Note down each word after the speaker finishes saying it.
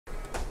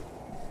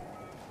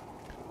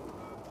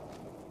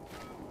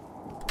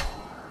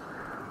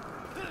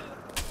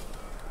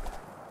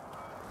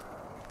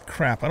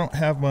crap, I don't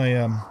have my,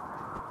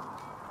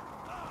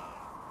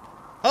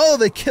 Oh,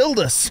 they killed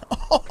us!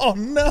 Oh,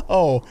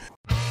 no!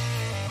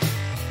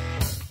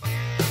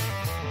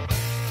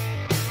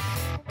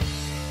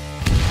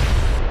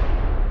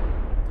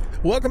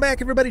 Welcome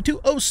back, everybody, to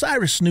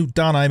Osiris New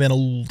Dawn. I'm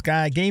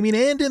anoldguygaming,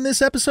 and in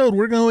this episode,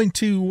 we're going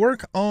to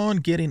work on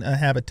getting a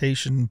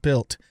habitation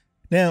built.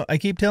 Now, I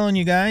keep telling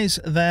you guys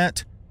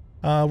that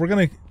we're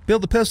going to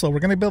build the pistol. We're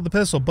going to build the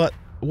pistol, but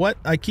what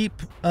I keep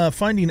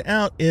finding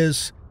out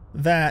is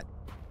that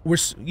we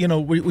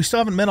still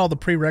haven't met all the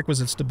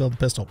prerequisites to build the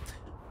pistol.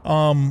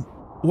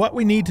 What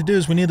we need to do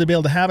is we need to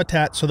build a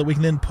habitat so that we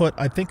can then put,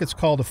 I think it's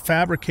called a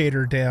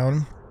fabricator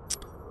down.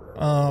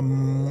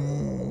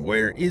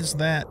 Where is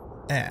that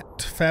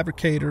at?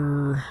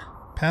 Fabricator,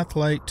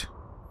 pathlight.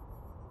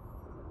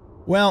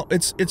 Well,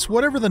 it's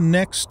whatever the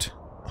next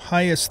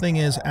highest thing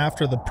is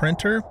after the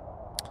printer.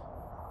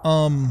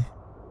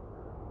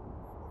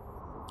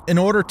 In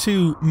order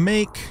to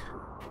make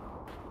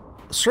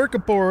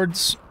circuit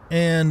boards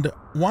and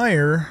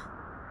wire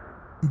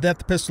that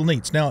the pistol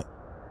needs. Now,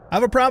 I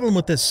have a problem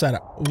with this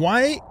setup.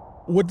 Why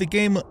would the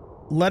game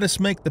let us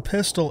make the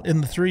pistol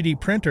in the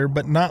 3D printer,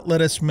 but not let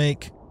us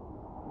make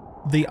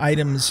the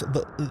items,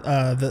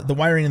 the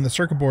wiring in the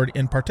circuit board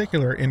in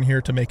particular in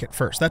here to make it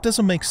first? That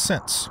doesn't make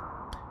sense.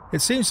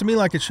 It seems to me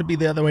like it should be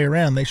the other way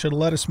around. They should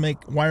let us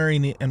make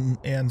wiring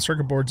and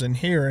circuit boards in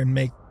here and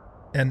make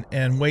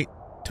and wait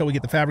till we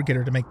get the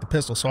fabricator to make the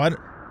pistol. So I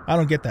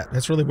don't get that.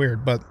 That's really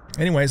weird. But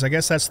anyways, I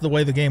guess that's the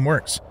way the game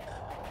works.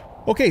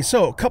 Okay,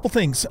 so a couple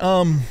things.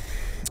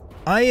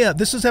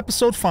 This is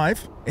episode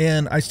 5,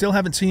 and I still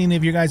haven't seen any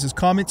of you guys'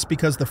 comments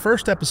because the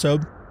first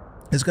episode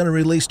is going to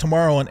release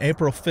tomorrow on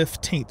April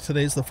 15th.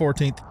 Today's the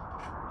 14th.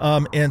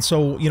 And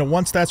so,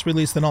 once that's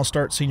released, then I'll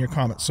start seeing your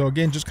comments. So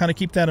again, just kind of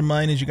keep that in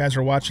mind as you guys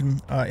are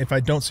watching. If I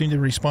don't seem to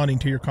be responding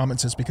to your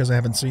comments, it's because I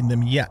haven't seen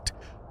them yet.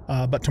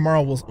 But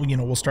tomorrow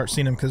we'll start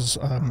seeing them because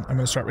I'm going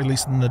to start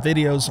releasing the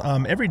videos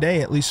every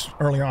day, at least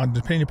early on,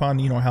 depending upon,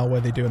 how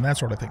well they do and that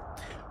sort of thing.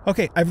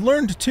 Okay, I've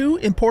learned 2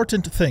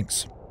 important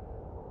things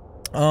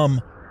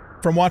from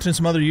watching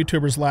some other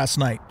YouTubers last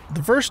night.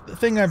 The first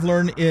thing I've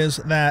learned is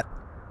that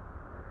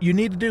you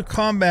need to do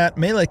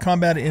melee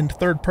combat in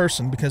third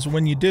person, because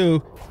when you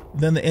do,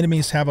 then the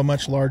enemies have a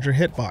much larger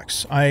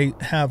hitbox. I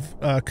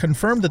have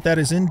confirmed that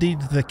is indeed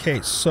the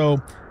case.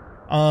 So,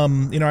 I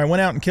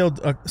went out and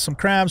killed some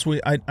crabs.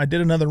 I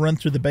did another run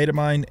through the beta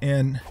mine,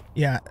 and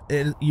yeah,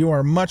 you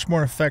are much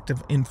more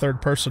effective in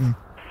third person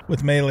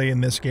with melee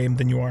in this game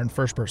than you are in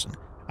first person.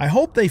 I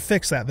hope they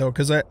fix that though,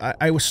 because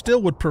I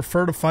still would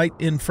prefer to fight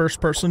in first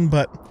person,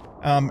 but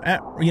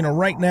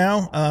right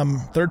now,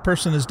 third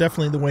person is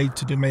definitely the way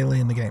to do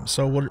melee in the game.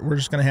 So we're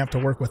just going to have to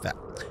work with that.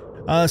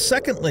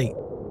 Secondly,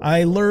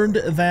 I learned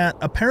that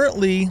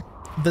apparently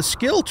the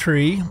skill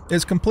tree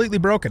is completely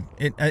broken.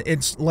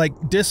 It's like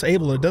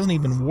disabled. It doesn't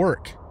even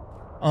work.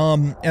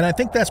 And I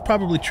think that's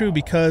probably true,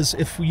 because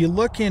if you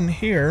look in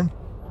here,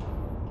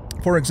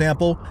 for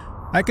example,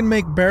 I can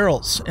make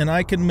barrels, and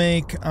I can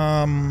make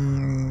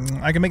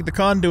the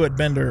conduit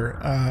bender,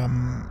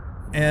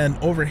 and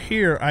over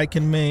here I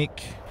can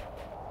make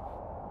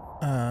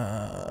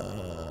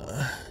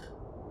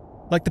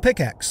like the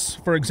pickaxe,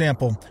 for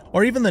example,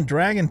 or even the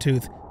dragon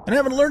tooth. And I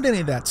haven't learned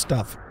any of that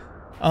stuff.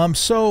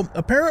 So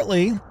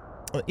apparently,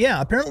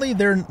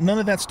 none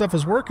of that stuff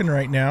is working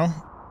right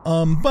now.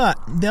 But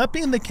that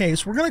being the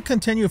case, we're going to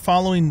continue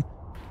following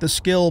the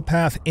skill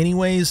path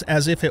anyways,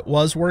 as if it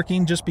was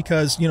working, just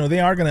because, they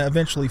are going to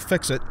eventually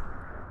fix it.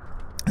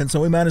 And so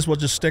we might as well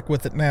just stick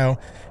with it now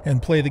and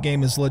play the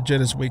game as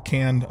legit as we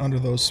can under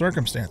those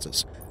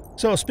circumstances.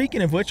 So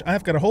speaking of which,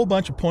 I've got a whole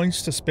bunch of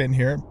points to spend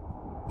here.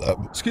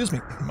 Excuse me,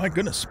 my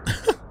goodness.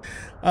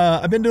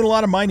 I've been doing a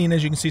lot of mining,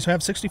 as you can see, so I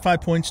have 65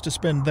 points to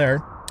spend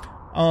there.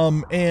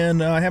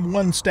 And I have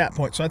 1 stat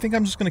point, so I think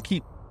I'm just going to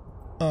keep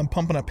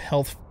pumping up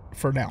health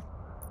for now.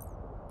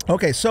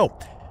 Okay, so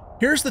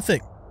here's the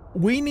thing.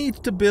 We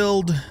need to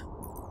build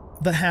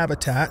the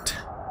habitat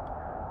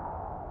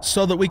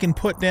so that we can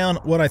put down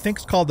what I think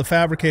is called the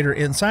fabricator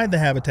inside the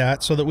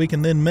habitat, so that we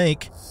can then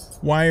make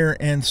wire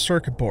and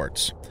circuit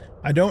boards.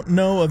 I don't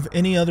know of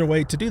any other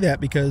way to do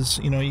that, because,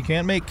 you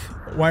can't make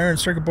wire and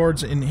circuit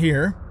boards in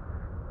here,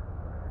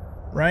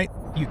 right?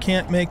 You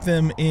can't make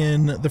them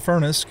in the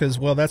furnace because,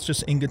 well, that's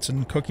just ingots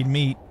and cooking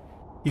meat.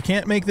 You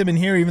can't make them in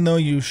here, even though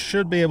you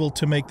should be able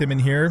to make them in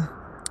here.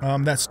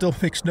 That still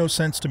makes no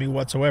sense to me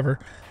whatsoever.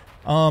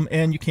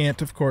 And you can't,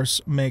 of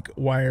course, make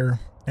wire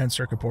and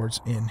circuit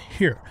boards in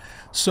here.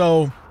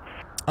 So,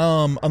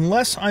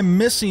 unless I'm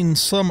missing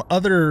some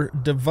other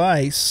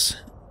device,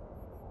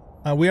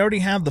 we already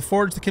have the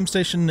forge, the chem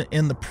station,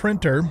 and the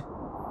printer.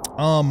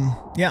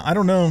 Yeah, I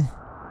don't know.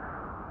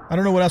 I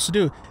don't know what else to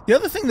do. The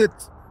other thing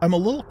that I'm a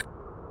little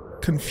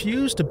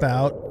confused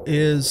about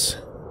is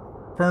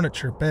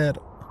furniture, bed,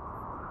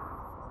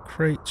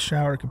 crate,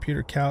 shower,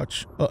 computer,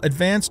 couch,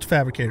 advanced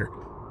fabricator.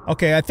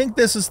 Okay, I think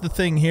this is the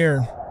thing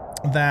here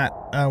that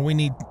we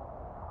need.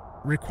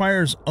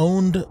 Requires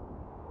owned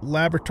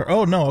laboratory.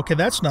 Oh, no. Okay,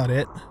 that's not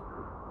it.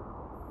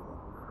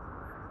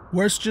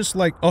 where it's just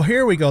like, oh,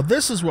 here we go.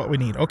 This is what we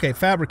need. Okay,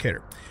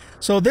 fabricator.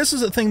 So this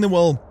is a thing that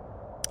will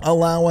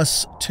allow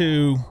us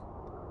to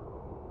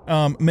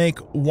make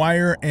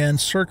wire and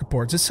circuit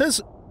boards. It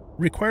says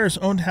requires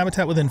owned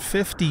habitat within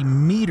 50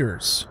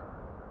 meters.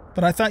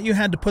 But I thought you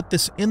had to put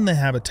this in the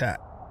habitat.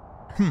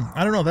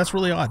 I don't know. That's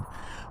really odd.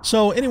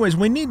 So anyways,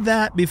 we need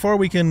that before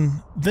we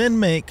can then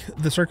make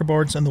the circuit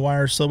boards and the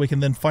wires so we can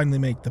then finally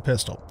make the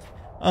pistol.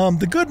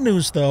 The good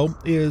news, though,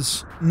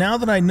 is now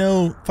that I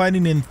know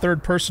fighting in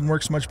third person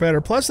works much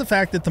better, plus the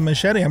fact that the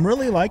machete, I'm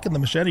really liking the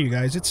machete, you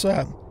guys. It's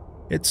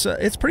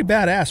pretty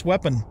badass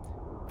weapon.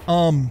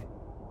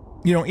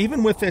 You know,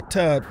 even with it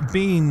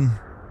being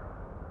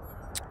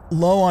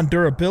low on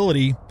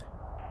durability,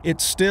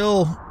 it's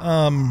still,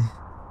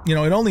 you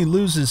know, it only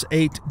loses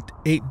 8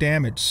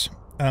 damage.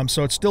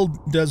 So it still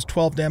does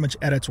 12 damage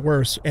at its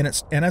worst, and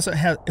as it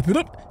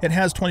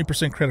has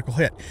 20% critical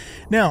hit.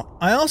 Now,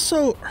 I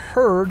also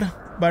heard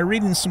by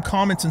reading some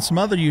comments and some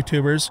other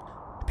YouTubers,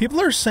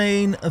 people are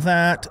saying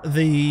that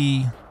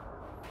the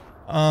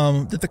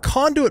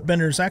conduit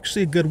bender is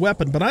actually a good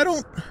weapon, but I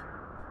don't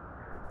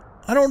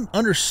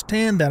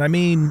understand that. I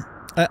mean,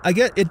 I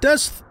get it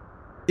does.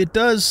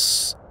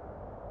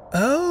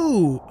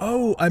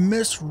 Oh, I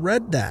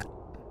misread that.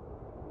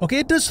 Okay,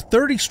 it does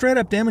 30 straight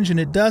up damage and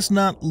it does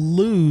not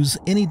lose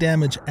any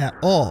damage at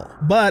all,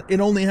 but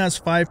it only has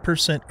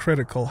 5%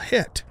 critical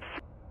hit.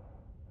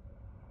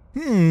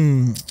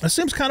 It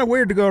seems kind of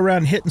weird to go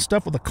around hitting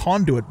stuff with a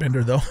conduit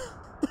bender, though.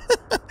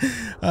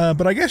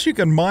 But I guess you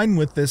can mine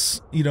with this,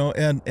 you know,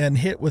 and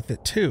hit with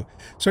it too.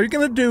 So you're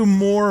going to do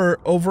more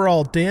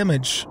overall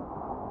damage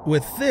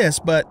with this,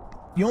 but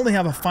you only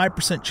have a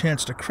 5%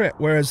 chance to crit,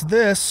 whereas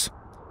this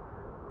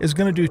is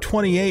going to do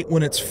 28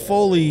 when it's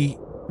fully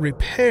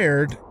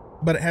repaired,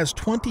 but it has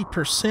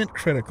 20%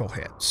 critical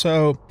hit.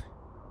 So,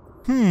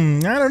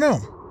 I don't know.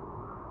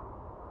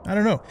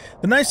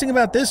 The nice thing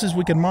about this is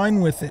we can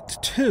mine with it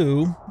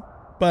too,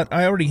 but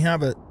I already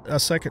have a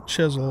second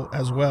chisel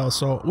as well,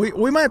 so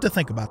we might have to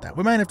think about that.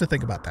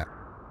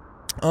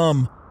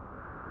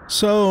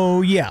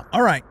 So yeah,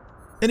 all right.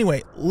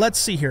 Anyway, let's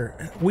see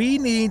here. We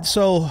need,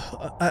 so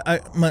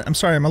I'm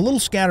sorry, I'm a little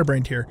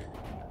scatterbrained here.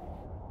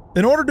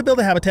 In order to build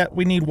a habitat,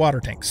 we need water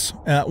tanks.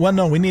 Well,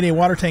 no, we need a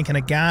water tank and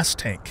a gas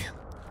tank.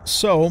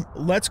 So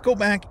let's go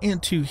back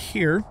into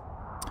here.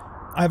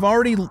 I've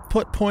already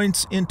put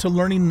points into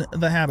learning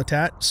the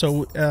habitat,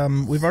 so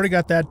we've already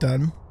got that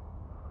done.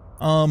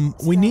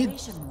 We need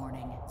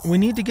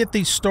to get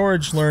these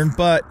storage learned,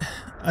 but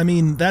I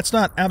mean, that's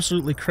not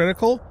absolutely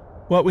critical.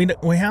 What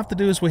we have to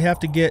do is we have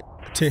to get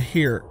to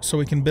here so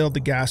we can build the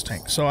gas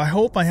tank. So I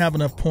hope I have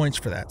enough points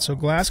for that. So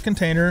glass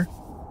container,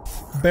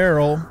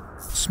 barrel,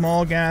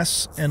 small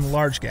gas, and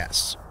large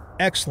gas.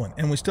 Excellent.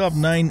 And we still have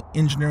 9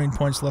 engineering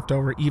points left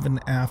over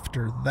even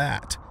after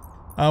that.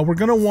 We're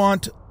going to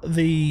want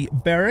the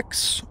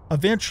barracks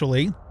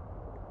eventually,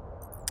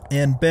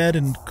 and bed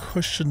and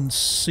cushion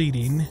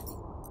seating.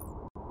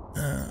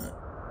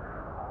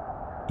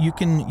 You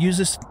can use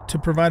this to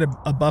provide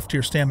a buff to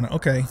your stamina.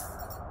 Okay.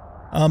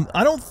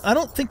 I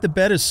don't think the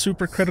bed is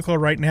super critical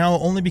right now,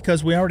 only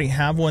because we already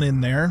have one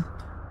in there.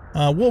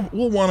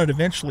 We'll want it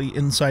eventually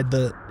inside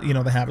the, you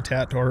know, the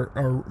habitat,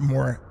 or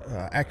more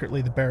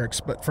accurately the barracks.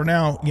 But for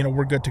now, you know,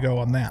 we're good to go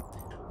on that.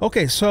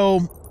 Okay,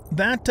 so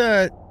that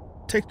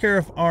takes care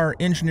of our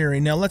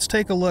engineering. Now let's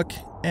take a look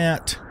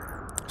at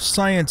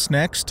science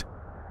next.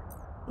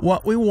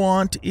 What we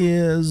want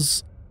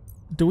is,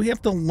 do we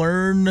have to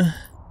learn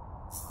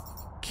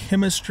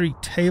chemistry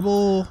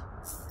table,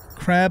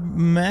 crab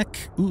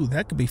mech? Ooh,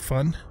 that could be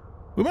fun.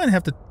 We might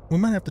have to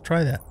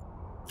try that.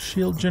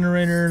 Shield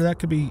generator, that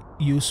could be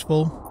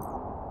useful.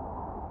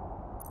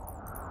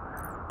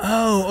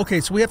 Oh, okay,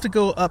 so we have to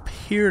go up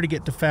here to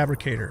get to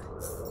fabricator.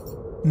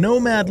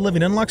 Nomad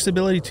living unlocks the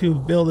ability to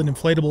build an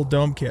inflatable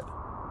dome kit.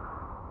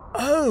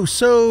 Oh,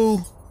 so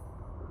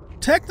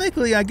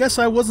technically I guess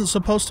I wasn't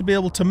supposed to be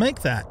able to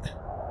make that.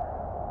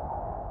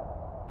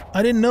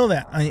 I didn't know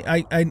that.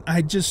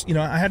 I just, you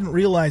know, I hadn't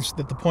realized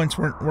that the points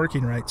weren't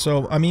working right.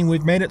 So, I mean,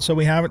 we've made it, so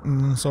we have it,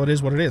 and so it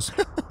is what it is.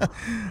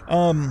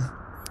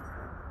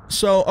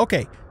 So,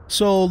 okay.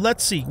 So,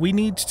 let's see. We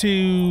need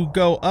to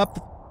go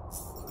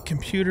up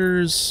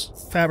computers,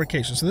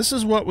 fabrication. So, this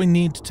is what we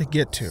need to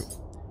get to.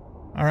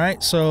 All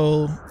right.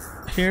 So,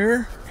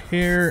 here,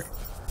 here,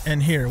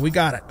 and here. We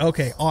got it.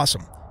 Okay,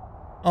 awesome.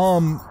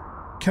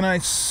 Can I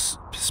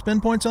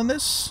spend points on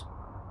this?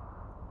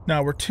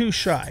 No, we're too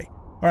shy.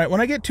 All right,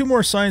 when I get 2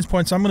 more science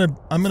points, I'm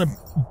gonna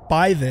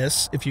buy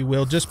this, if you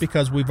will, just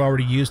because we've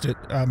already used it.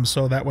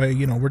 So that way,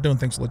 you know, we're doing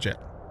things legit.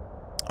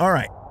 All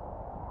right.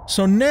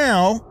 So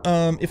now,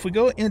 if we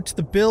go into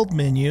the build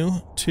menu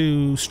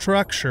to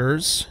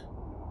structures,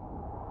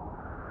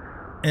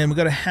 and we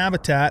go to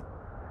habitat,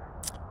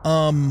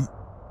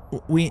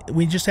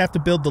 we just have to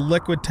build the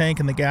liquid tank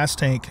and the gas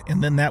tank,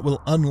 and then that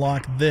will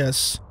unlock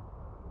this,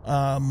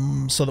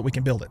 so that we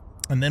can build it.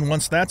 And then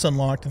once that's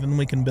unlocked, then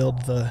we can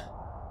build the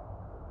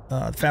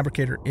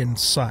fabricator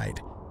inside.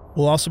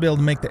 We'll also be able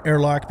to make the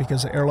airlock,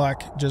 because the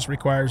airlock just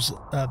requires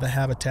the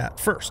habitat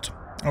first.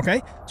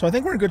 Okay, so I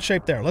think we're in good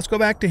shape there. Let's go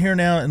back to here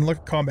now and look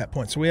at combat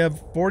points. So we have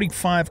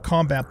 45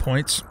 combat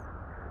points.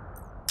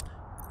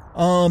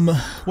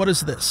 What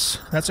is this?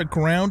 That's a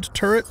ground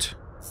turret.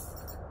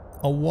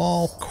 A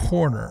wall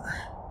corner.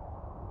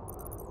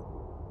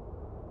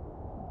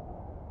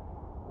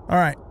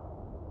 Alright.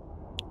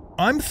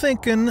 I'm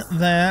thinking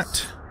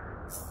that...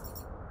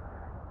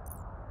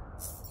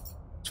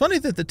 It's funny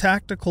that the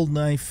tactical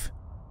knife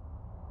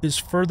is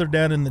further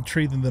down in the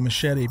tree than the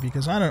machete,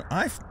 because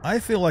I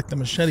feel like the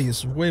machete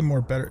is way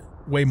better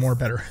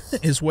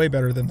is way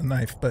better than the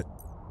knife, but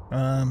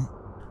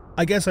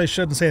I guess I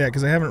shouldn't say that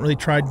because I haven't really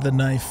tried the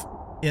knife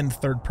in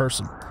third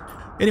person.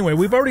 Anyway,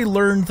 we've already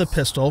learned the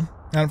pistol,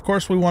 and of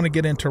course we want to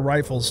get into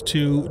rifles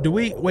too.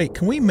 Wait,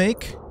 can we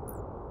make...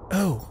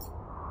 Oh.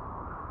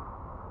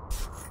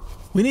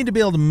 We need to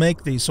be able to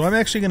make these, so I'm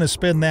actually going to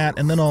spin that,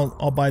 and then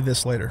I'll buy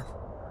this later.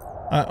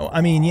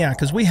 I mean, yeah,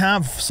 because we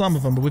have some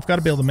of them, but we've got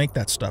to be able to make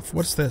that stuff.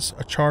 What's this?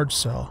 A charge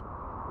cell.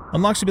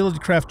 Unlocks the ability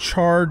to craft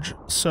charge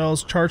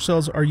cells. Charge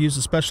cells are used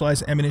as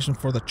specialized ammunition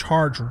for the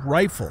charge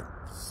rifle.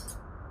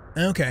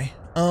 Okay.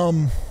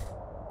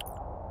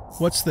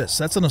 What's this?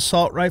 That's an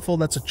assault rifle.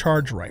 That's a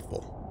charge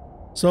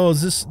rifle. So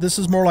is this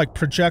is more like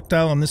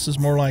projectile, and this is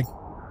more like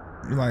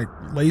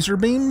laser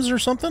beams or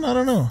something? I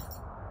don't know.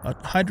 A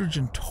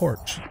hydrogen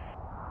torch.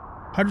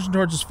 Hydrogen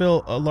torches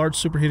fill a large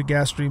superheated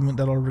gas stream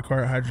that'll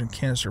require a hydrogen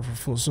canister for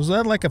fuel. So is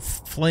that like a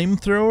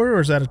flamethrower,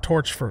 or is that a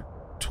torch for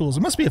tools?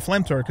 It must be a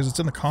flamethrower because it's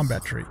in the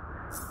combat tree.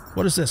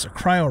 What is this? A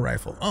cryo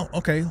rifle. Oh,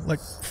 okay. Like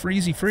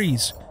freezy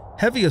freeze.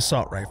 Heavy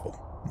assault rifle.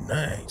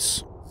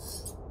 Nice.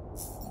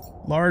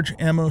 Large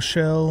ammo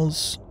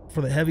shells for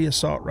the heavy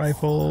assault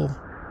rifle.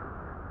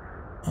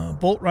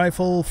 Bolt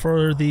rifle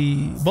for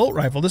the bolt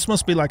rifle. This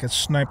must be like a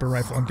sniper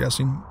rifle, I'm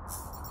guessing.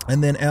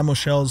 And then ammo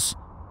shells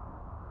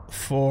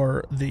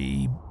for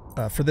the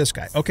for this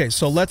guy. Okay,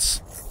 so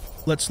let's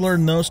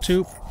learn those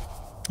two.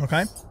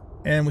 Okay,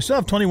 and we still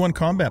have 21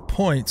 combat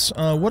points.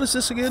 What is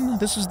this again?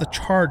 This is the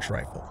charge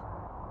rifle.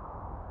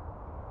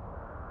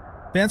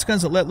 Advanced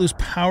guns that let loose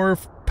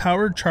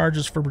powered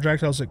charges for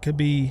projectiles that could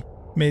be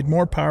made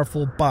more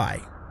powerful by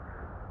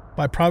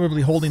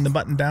probably holding the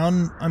button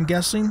down, I'm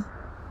guessing.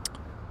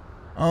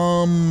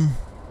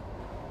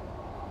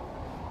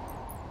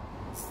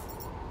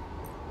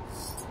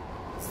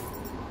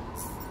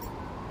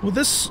 Well,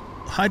 this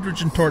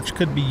hydrogen torch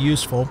could be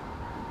useful.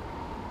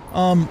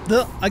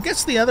 I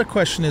guess the other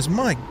question is,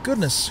 my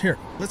goodness, here,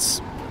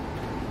 let's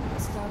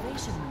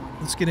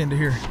get into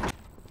here.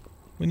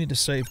 We need to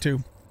save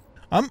too.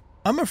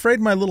 I'm afraid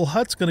my little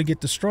hut's going to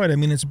get destroyed. I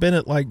mean, it's been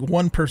at like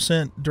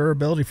 1%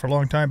 durability for a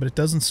long time, but it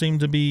doesn't seem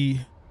to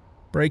be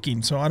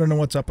breaking, so I don't know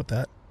what's up with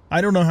that.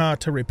 I don't know how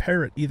to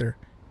repair it either.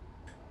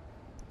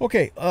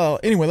 Okay,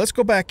 anyway, let's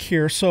go back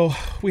here. So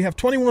we have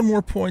 21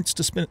 more points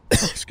to spend,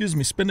 excuse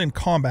me, spend in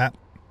combat.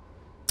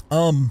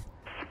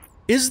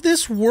 Is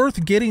this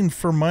worth getting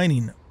for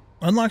mining?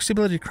 Unlocks the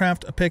ability to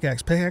craft a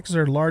pickaxe. Pickaxes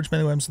are large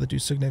melee weapons that do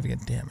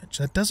significant damage.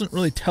 That doesn't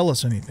really tell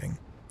us anything.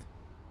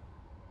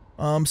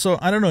 So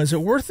I don't know. Is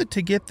it worth it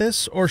to get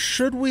this, or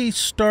should we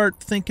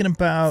start thinking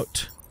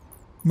about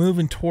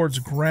moving towards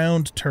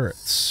ground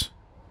turrets?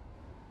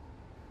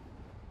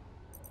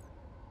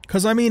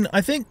 Because, I mean,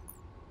 I think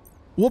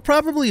we'll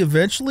probably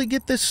eventually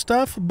get this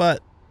stuff,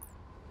 but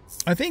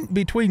I think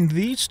between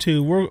these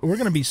two, we're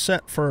going to be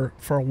set for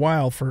a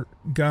while for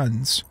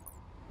guns.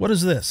 What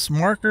is this?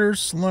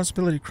 Markers. Lost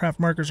ability to craft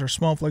markers are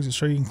small flags that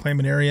show you can claim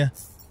an area.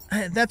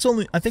 I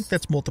think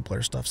that's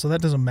multiplayer stuff, so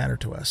that doesn't matter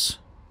to us.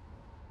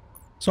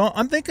 So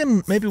I'm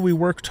thinking maybe we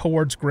work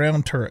towards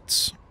ground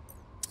turrets.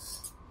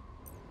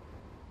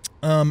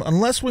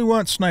 Unless we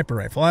want sniper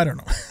rifle. I don't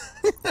know.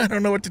 I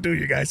don't know what to do,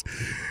 you guys.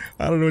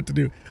 I don't know what to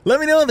do. Let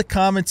me know in the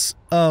comments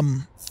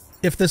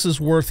if this is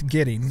worth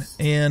getting.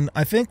 And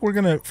I think we're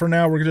gonna, for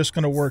now, we're just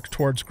gonna work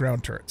towards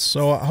ground turrets.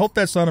 So I hope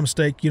that's not a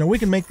mistake. You know, we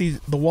can make the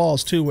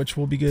walls too, which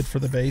will be good for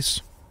the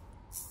base.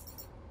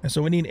 And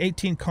so we need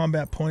 18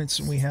 combat points,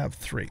 and we have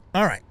 3.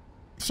 All right.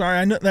 Sorry,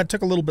 I know that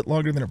took a little bit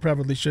longer than it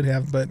probably should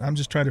have, but I'm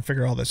just trying to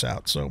figure all this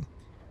out. So,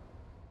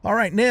 all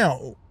right,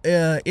 now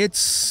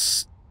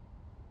it's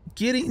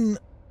getting.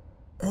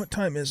 What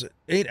time is it?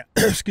 8.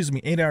 Excuse me,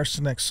 8 hours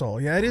to next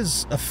sol. Yeah, it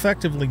is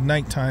effectively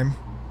nighttime.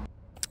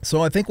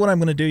 So I think what I'm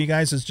going to do, you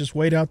guys, is just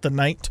wait out the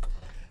night.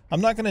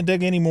 I'm not going to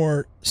dig any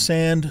more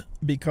sand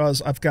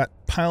because I've got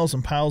piles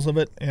and piles of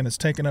it, and it's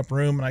taking up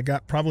room, and I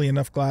got probably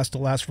enough glass to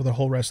last for the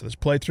whole rest of this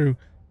playthrough.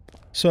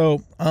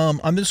 So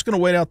I'm just going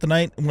to wait out the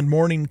night, and when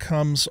morning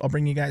comes, I'll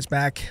bring you guys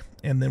back,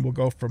 and then we'll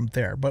go from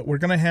there. But we're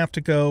going to have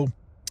to go...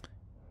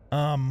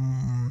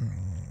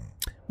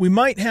 we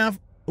might have...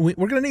 We're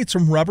going to need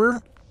some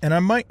rubber, and I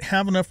might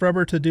have enough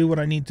rubber to do what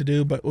I need to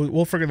do, but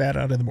we'll figure that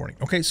out in the morning.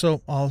 Okay,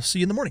 so I'll see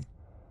you in the morning.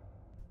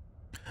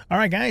 All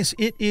right, guys,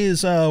 it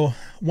is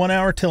 1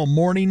 hour till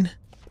morning.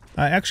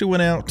 I actually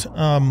went out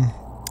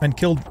and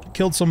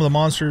killed some of the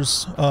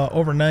monsters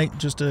overnight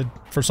just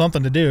for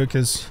something to do,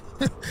 because...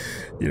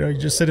 you know, you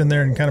just sit in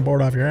there and kind of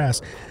bored off your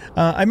ass.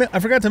 I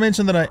forgot to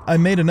mention that I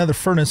made another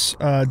furnace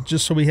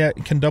just so we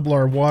can double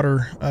our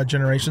water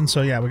generation.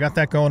 So yeah, we got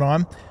that going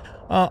on.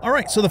 All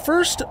right, so the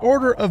first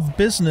order of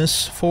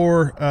business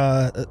for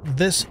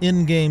this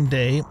in-game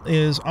day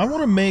is I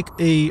want to make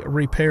a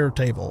repair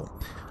table.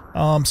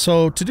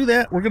 So to do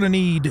that, we're going to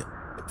need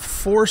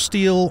 4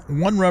 steel,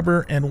 1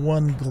 rubber, and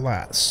 1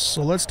 glass.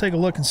 So let's take a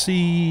look and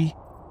see.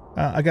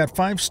 I got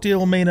 5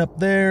 steel main up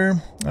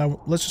there.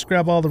 Let's just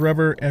grab all the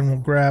rubber and we'll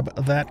grab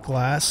that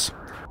glass.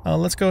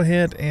 Let's go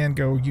ahead and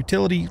go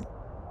utility,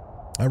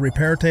 a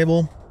repair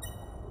table.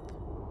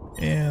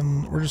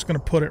 And we're just going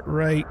to put it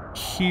right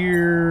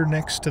here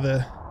next to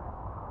the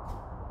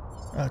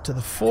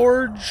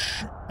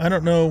forge. I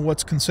don't know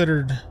what's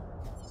considered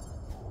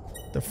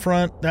the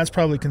front. That's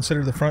probably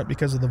considered the front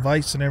because of the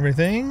vise and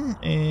everything.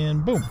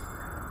 And boom.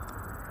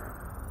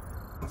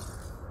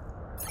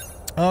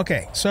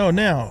 Okay, so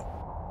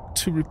now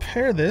to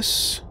repair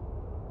this.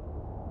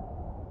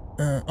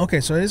 Okay,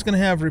 so it is going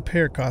to have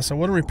repair costs. I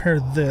want to repair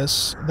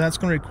this. That's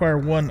going to require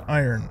 1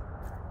 iron.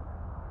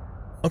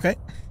 Okay,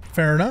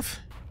 fair enough.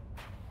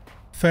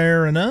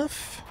 Fair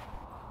enough.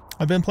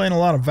 I've been playing a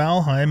lot of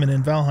Valheim, and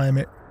in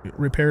Valheim,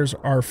 repairs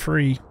are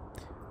free.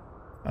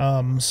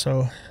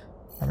 So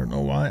I don't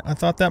know why. I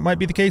thought that might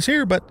be the case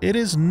here, but it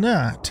is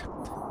not.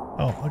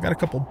 Oh, I got a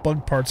couple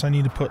bug parts I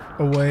need to put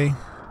away.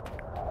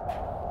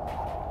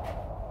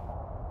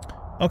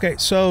 Okay,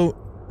 so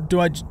do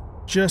I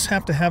just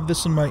have to have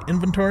this in my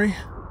inventory?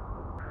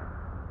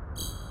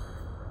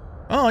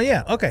 Oh,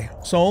 yeah, okay.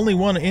 So only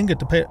 1 ingot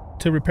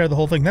to repair the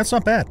whole thing. That's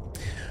not bad.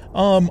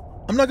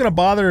 I'm not going to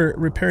bother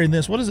repairing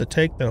this. What does it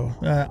take, though?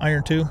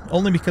 Iron 2?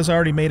 Only because I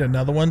already made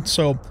another one.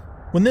 So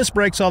when this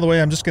breaks all the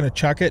way, I'm just going to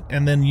chuck it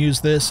and then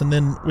use this, and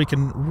then we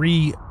can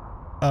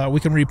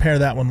repair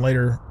that one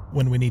later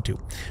when we need to.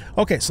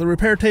 Okay, so the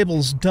repair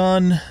table's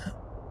done.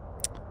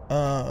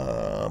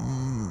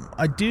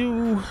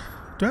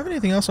 Do I have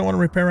anything else I want to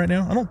repair right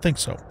now? I don't think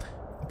so.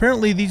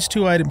 Apparently, these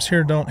 2 items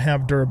here don't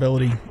have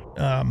durability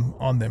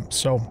on them.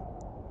 So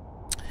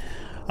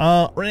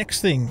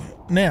next thing.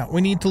 Now,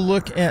 we need to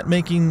look at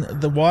making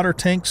the water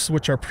tanks,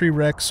 which are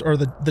prereqs, or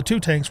the 2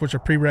 tanks, which are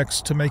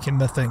prereqs to making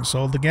the thing.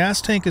 So the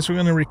gas tank is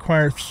going to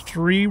require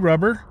 3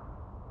 rubber,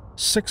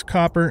 6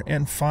 copper,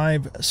 and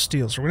 5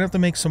 steel. So we're going to have to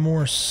make some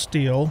more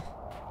steel.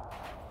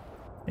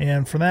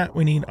 And for that,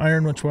 we need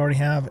iron, which we already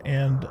have,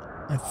 and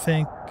I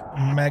think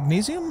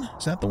magnesium?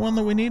 Is that the one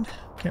that we need?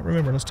 Can't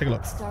remember. Let's take a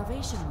look.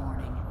 Starvation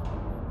warning.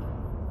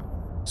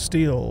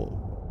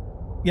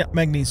 Steel. Yeah,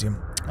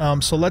 magnesium.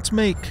 So let's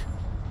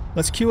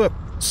queue up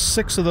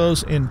 6 of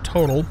those in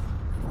total.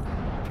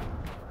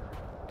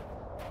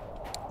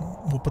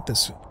 We'll put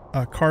this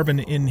carbon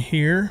in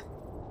here.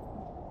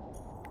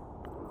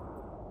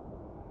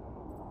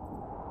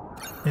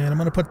 And I'm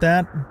going to put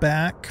that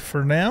back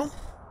for now.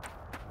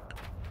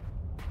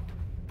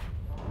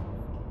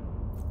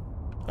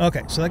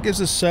 Okay, so that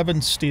gives us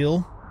 7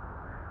 steel.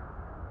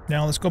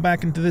 Now let's go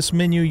back into this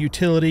menu,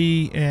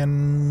 utility,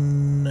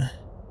 and...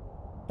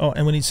 Oh,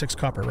 and we need 6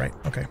 copper, right?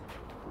 Okay.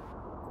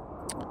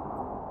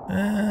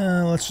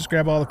 Let's just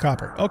grab all the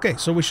copper. Okay,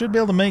 so we should be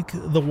able to make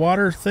the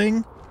water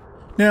thing.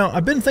 Now,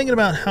 I've been thinking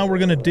about how we're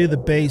going to do the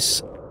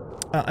base.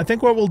 I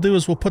think what we'll do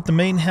is we'll put the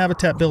main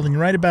habitat building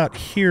right about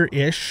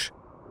here-ish.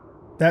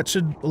 That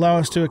should allow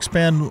us to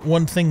expand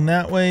one thing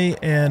that way,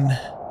 and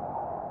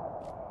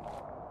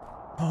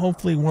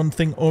hopefully one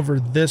thing over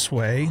this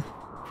way.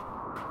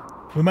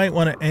 We might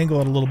want to angle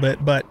it a little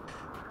bit, but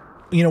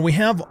you know, we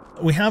have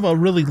a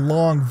really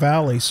long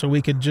valley, so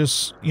we could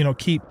just, you know,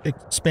 keep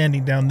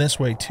expanding down this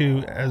way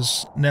too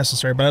as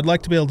necessary. But I'd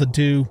like to be able to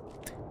do,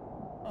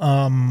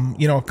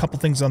 you know, a couple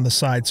things on the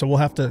side, so we'll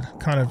have to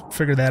kind of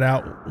figure that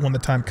out when the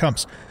time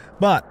comes.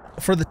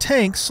 But for the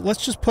tanks,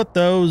 let's just put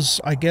those,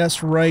 I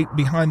guess, right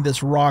behind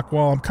this rock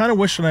wall. I'm kind of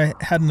wishing I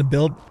hadn't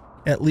built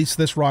at least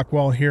this rock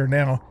wall here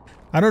now.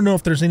 I don't know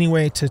if there's any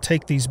way to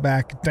take these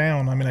back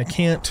down. I mean, I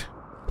can't,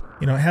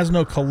 you know, it has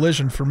no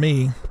collision for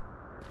me.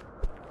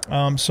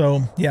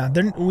 So, yeah,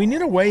 we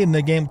need a way in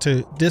the game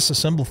to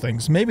disassemble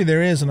things. Maybe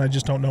there is, and I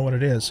just don't know what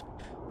it is.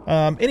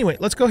 Anyway,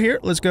 let's go here.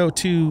 Let's go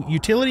to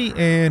utility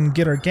and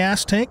get our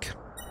gas tank.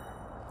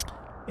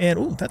 And,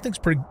 ooh, that thing's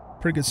pretty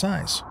good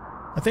size.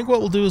 I think what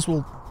we'll do is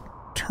we'll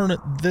turn it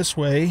this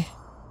way.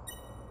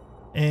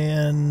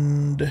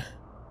 And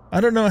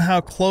I don't know how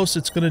close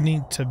it's going to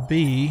need to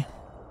be.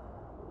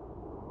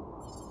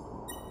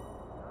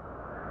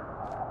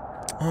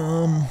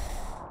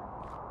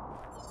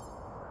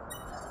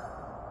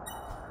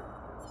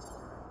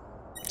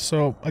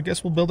 So I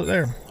guess we'll build it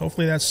there.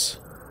 Hopefully that's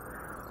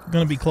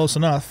going to be close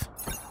enough.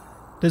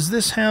 Does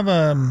this have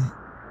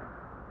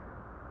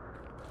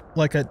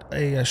like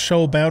a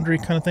show boundary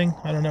kind of thing?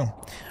 I don't know.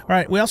 All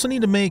right, we also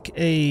need to make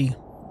a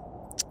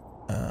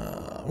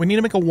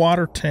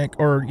water tank,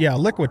 or yeah,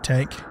 liquid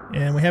tank,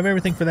 and we have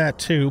everything for that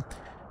too.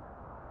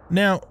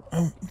 Now,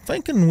 I'm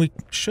thinking we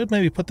should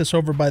maybe put this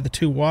over by the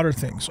 2 water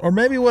things. Or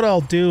maybe what I'll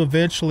do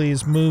eventually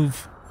is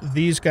move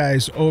these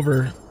guys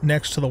over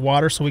next to the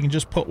water so we can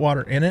just put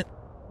water in it.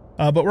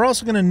 But we're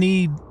also going to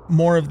need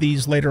more of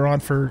these later on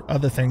for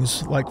other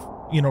things, like,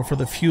 you know, for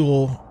the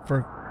fuel,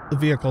 for the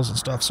vehicles and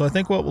stuff. So I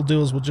think what we'll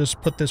do is we'll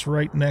just put this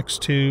right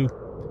next to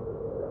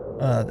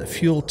the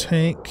fuel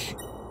tank.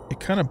 It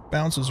kind of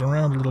bounces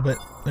around a little bit.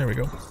 There we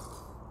go.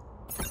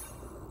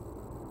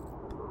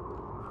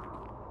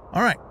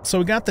 All right, so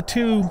we got the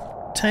 2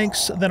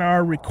 tanks that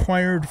are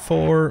required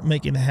for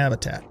making the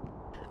habitat.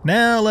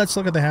 Now let's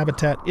look at the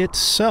habitat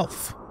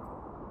itself.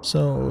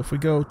 So if we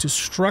go to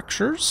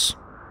structures,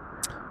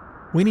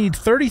 we need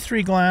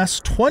 33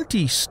 glass,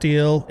 20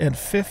 steel, and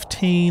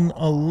 15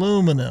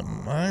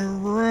 aluminum. All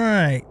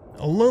right,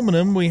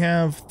 aluminum we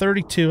have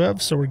 32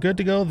 of, so we're good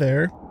to go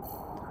there.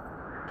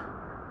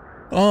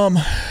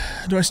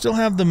 Do I still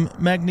have the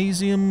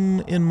magnesium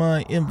in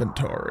my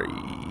inventory?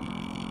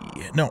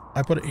 No,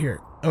 I put it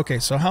here. Okay,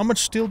 so how much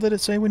steel did it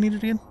say we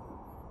needed again?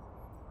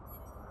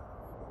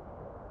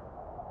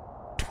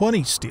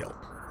 20 steel.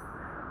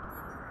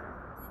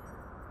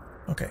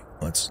 Okay,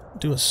 let's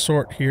do a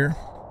sort here.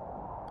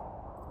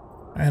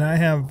 And I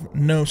have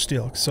no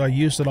steel, so I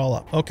used it all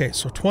up. Okay,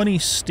 so 20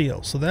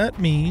 steel. So that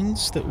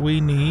means that we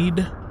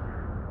need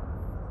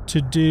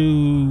to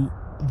do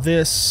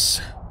this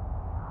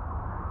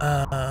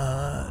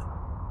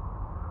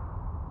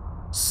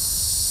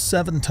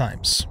 7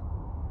 times.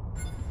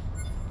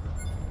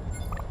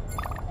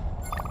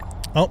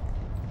 Oh,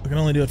 we can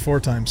only do it 4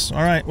 times.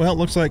 All right, well, it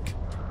looks like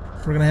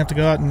we're going to have to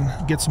go out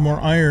and get some more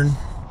iron.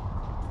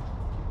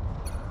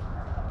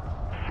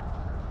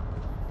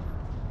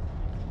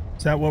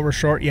 Is that what we're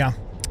short? Yeah,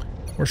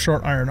 we're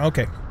short iron.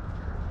 Okay.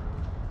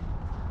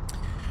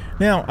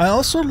 Now, I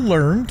also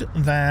learned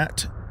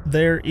that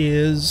there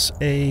is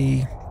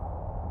a...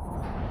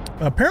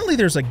 Apparently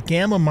there's a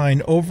gamma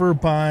mine over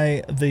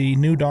by the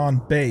New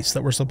Dawn base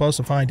that we're supposed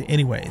to find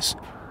anyways.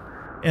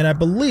 And I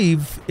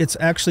believe it's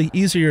actually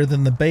easier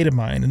than the beta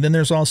mine. And then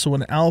there's also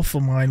an alpha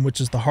mine,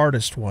 which is the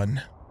hardest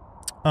one.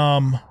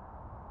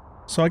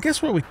 So I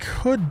guess what we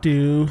could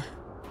do...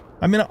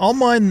 I mean, I'll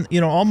mine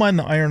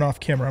the iron off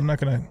camera. I'm not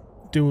going to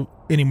do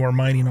any more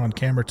mining on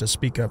camera to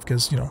speak of,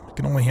 because, you know, I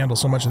can only handle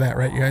so much of that,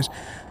 right, you guys?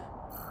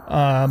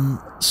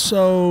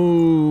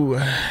 So...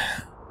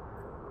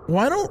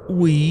 Why don't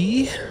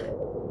we...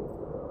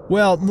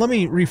 Well, let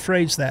me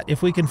rephrase that.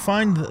 If we can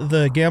find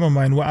the gamma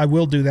mine, I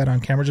will do that on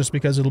camera just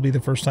because it'll be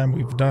the first time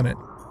we've done it.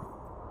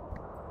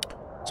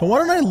 So why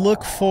don't I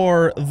look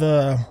for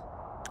the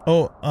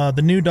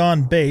New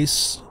Dawn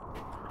base.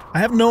 I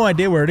have no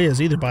idea where it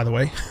is either, by the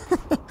way.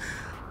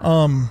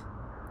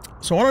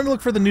 So why don't I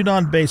look for the New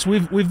Dawn base?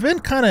 We've been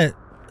kind of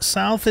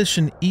southish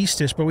and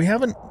eastish, but we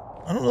haven't...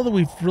 I don't know that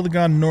we've really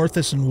gone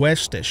northish and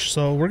westish,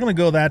 so we're going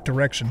to go that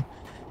direction.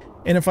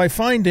 And if I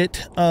find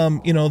it,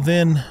 you know,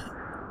 then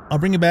I'll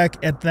bring it back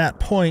at that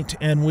point,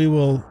 and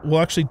we'll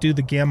actually do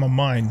the gamma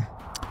mine.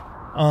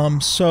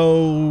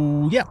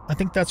 So yeah, I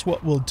think that's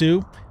what we'll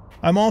do.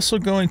 I'm also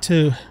going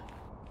to,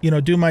 you know,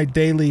 do my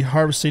daily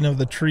harvesting of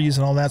the trees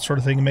and all that sort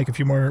of thing and make a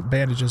few more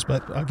bandages.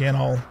 But again,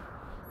 I'll...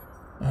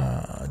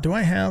 do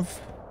I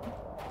have...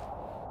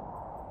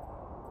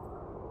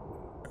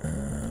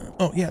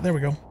 oh, yeah, there we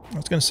go. I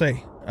was going to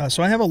say.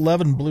 So I have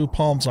 11 blue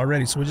palms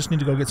already, so we just need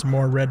to go get some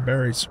more red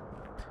berries.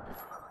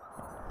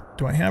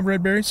 Do I have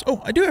red berries?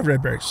 Oh, I do have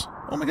red berries.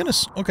 Oh my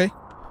goodness. Okay.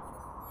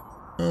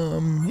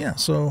 Yeah,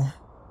 so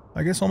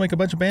I guess I'll make a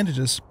bunch of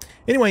bandages.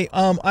 Anyway,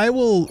 I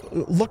will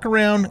look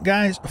around,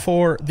 guys,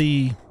 for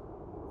the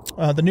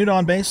New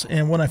Dawn base,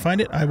 and when I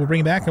find it, I will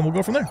bring it back and we'll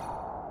go from there.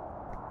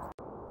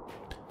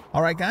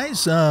 All right,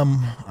 guys,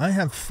 I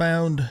have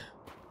found,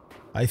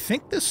 I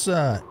think this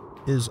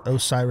is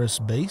Osiris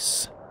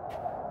base.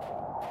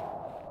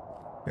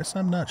 Guess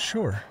I'm not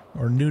sure.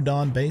 Or New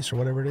Dawn base or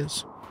whatever it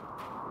is.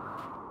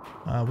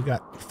 We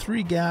got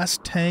 3 gas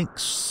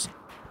tanks,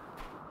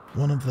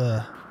 one of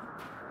the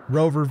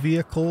rover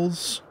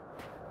vehicles.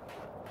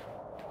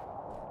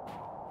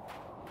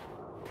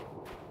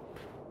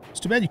 It's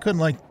too bad you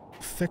couldn't, like,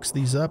 fix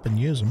these up and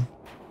use them.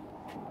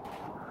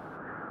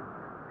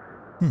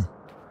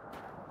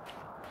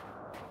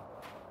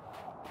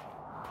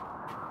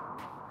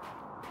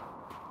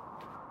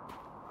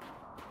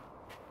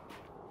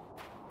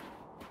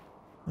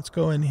 Let's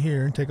go in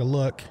here and take a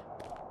look.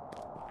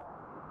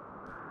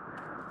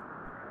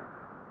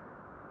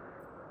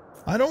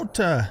 I don't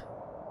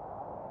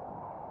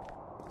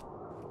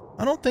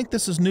think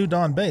this is New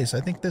Dawn base. I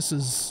think this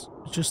is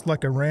just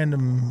like a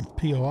random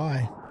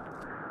POI.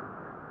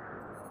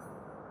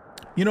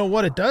 You know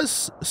what it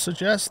does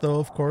suggest, though,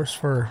 of course,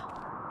 for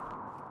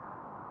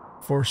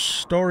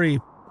story,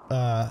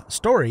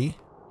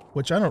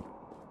 which I don't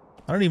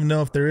even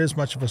know if there is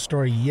much of a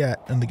story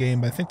yet in the game,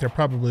 but I think there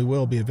probably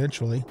will be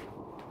eventually.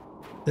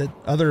 That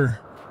other,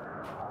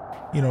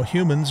 you know,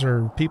 humans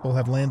or people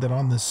have landed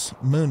on this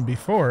moon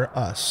before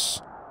us,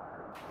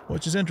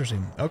 which is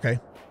interesting. Okay.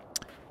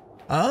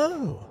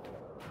 Oh.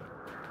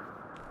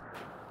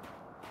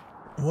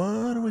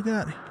 What do we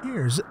got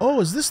here? Is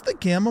this the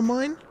gamma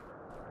mine?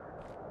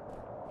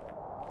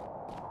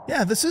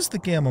 Yeah, this is the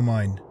gamma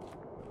mine.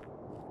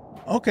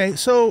 Okay,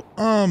 so,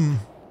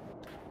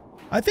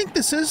 I think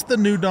this is the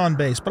New Dawn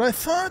base, but I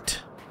thought...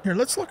 Here,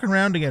 let's look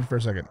around again for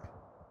a second.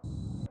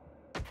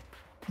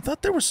 I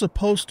thought there was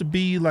supposed to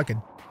be like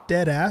a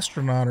dead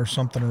astronaut or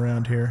something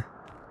around here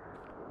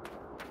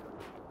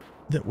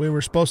that we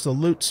were supposed to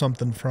loot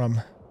something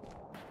from.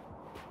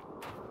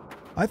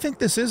 I think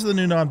this is the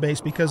New Dawn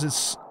base because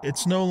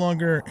it's no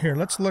longer... Here,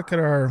 let's look at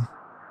our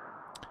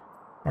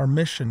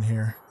mission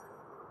here.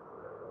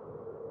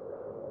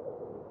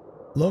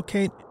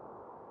 Locate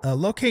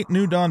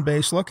New Dawn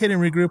base. Locate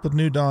and regroup with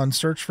New Dawn.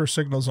 Search for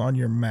signals on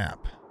your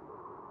map.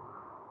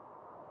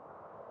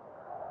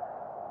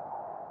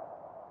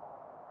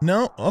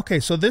 No? Okay,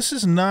 so this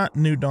is not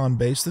New Dawn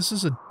base. This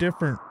is a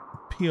different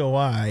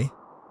POI.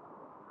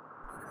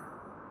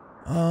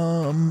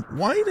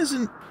 Why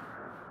doesn't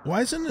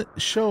it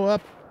show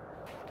up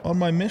on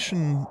my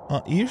mission?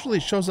 Usually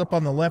it shows up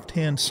on the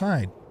left-hand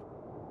side.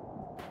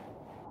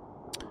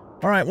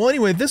 Alright, well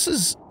anyway, this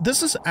is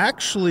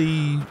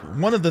actually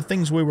one of the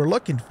things we were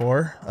looking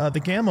for, the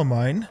gamma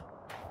mine.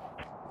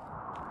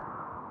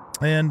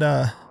 And,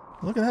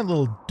 look at that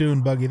little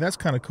dune buggy, that's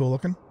kind of cool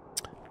looking.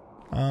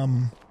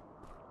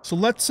 So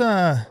let's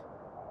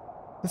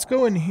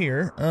go in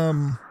here.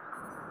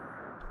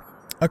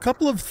 A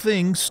couple of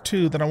things,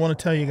 too, that I want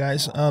to tell you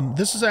guys.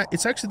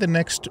 It's actually the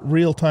next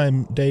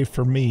real-time day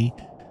for me.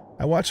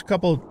 I watched a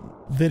couple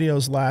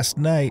videos last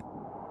night,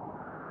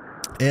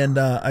 and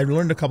I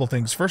learned a couple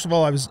things. First of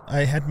all,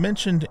 I had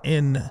mentioned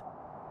in,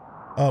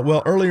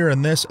 well, earlier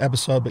in this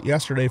episode, but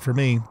yesterday for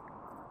me,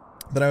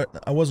 that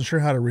I wasn't sure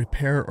how to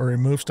repair or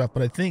remove stuff,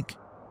 but I think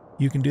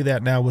you can do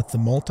that now with the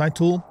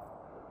multi-tool.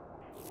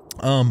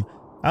 I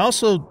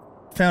also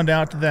found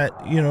out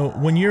that, you know,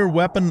 when your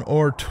weapon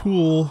or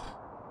tool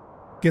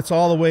gets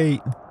all the way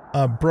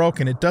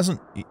broken, it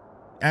doesn't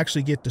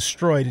actually get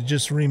destroyed. It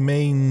just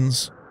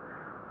remains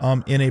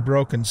in a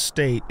broken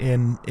state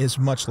and is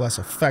much less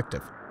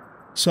effective.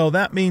 So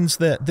that means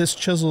that this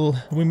chisel,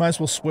 we might as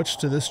well switch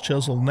to this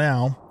chisel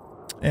now,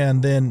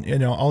 and then, you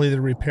know, I'll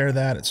either repair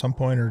that at some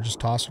point or just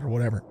toss it or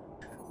whatever.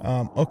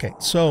 Okay,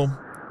 so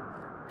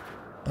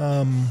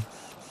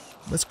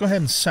let's go ahead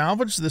and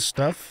salvage this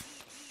stuff.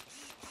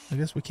 I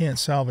guess we can't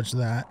salvage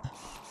that.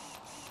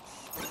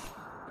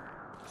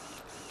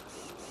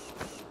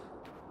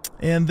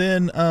 And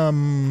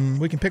then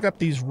we can pick up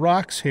these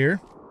rocks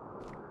here.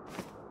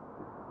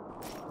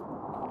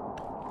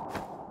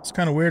 It's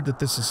kind of weird that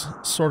this is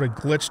sort of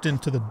glitched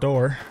into the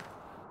door.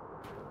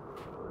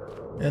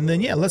 And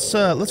then yeah, let's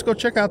go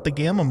check out the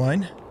gamma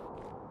mine.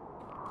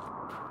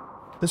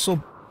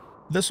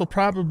 This'll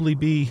probably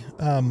be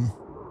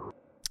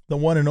the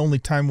one and only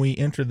time we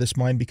enter this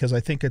mine because I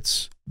think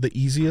it's the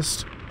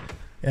easiest.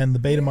 And the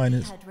beta mine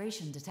is,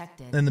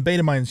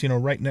 you know,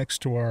 right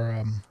next to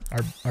our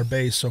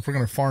base. So if we're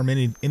gonna farm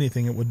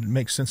anything, it would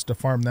make sense to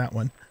farm that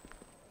one.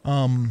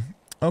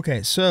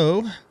 Okay,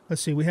 so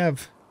let's see. We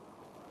have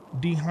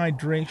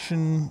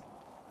dehydration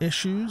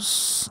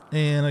issues,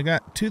 and I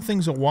got 2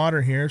 things of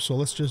water here. So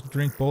let's just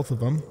drink both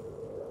of them,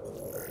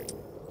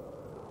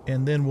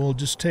 and then we'll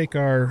just take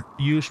our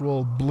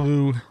usual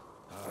blue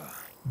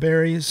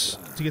berries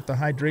to get the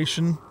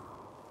hydration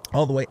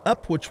all the way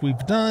up, which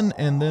we've done,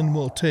 and then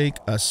we'll take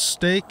a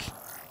steak.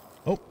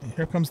 Oh,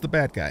 here comes the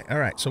bad guy. All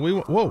right, so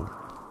whoa.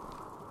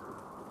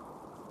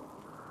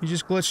 He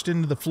just glitched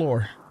into the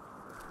floor.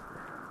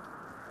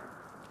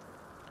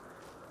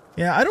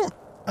 Yeah, I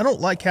don't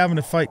like having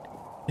to fight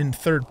in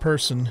third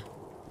person.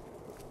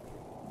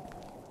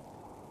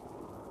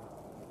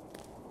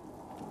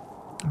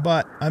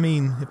 But, I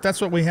mean, if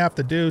that's what we have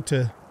to do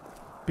to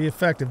be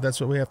effective,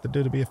 that's what we have to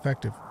do to be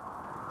effective.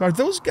 Are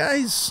those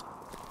guys...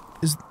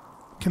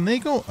 Can they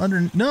go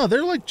under... No,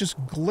 they're like just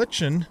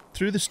glitching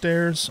through the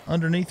stairs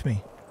underneath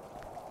me.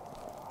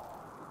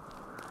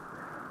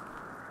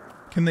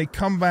 Can they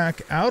come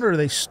back out, or are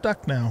they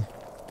stuck now?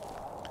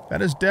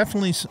 That is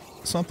definitely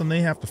something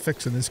they have to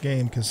fix in this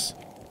game, because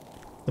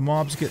the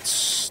mobs get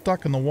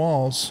stuck in the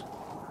walls.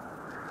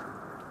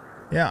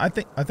 Yeah, I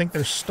think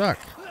they're stuck.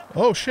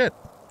 Oh, shit.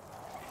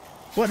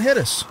 What hit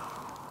us?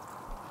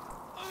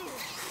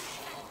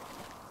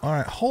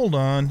 Alright, hold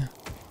on.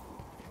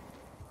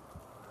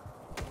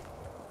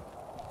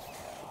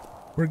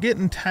 We're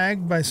getting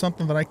tagged by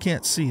something that I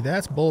can't see.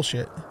 That's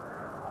bullshit.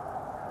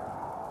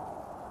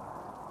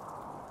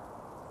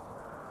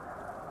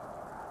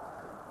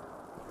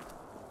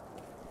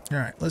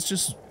 Alright, let's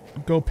just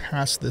go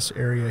past this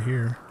area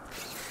here.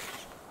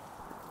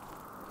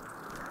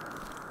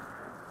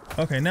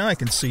 Okay, now I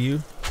can see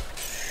you.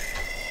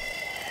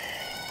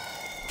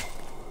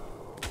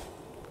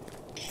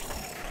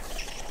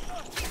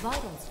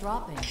 Vitals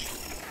dropping.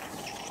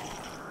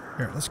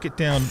 Here, let's get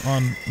down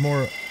on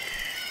more...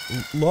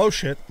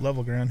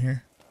 level ground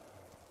here.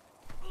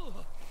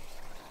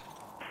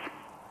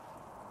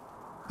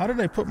 How did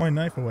I put my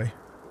knife away?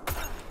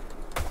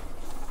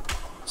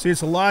 See,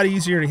 it's a lot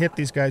easier to hit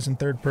these guys in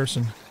third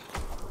person.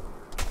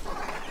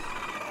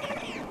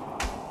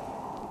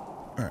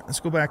 Alright, let's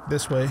go back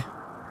this way.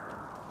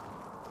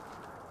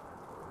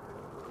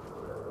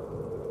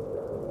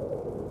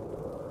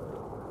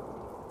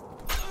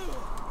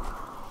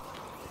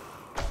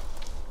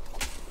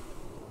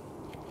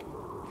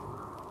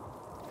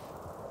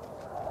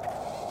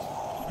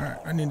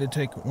 I need to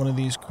take one of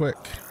these quick.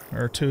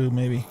 Or two,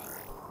 maybe.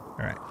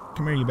 Alright.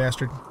 Come here, you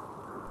bastard.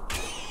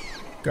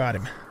 Got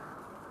him.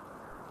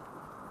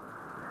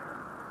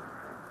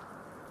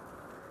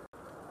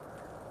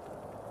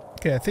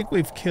 Okay, I think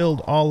we've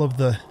killed all of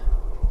the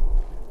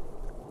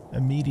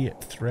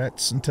immediate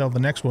threats until the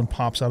next one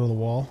pops out of the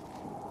wall.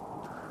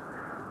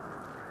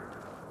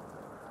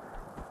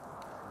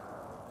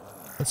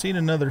 Let's eat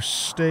another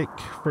steak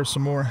for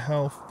some more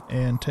health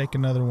and take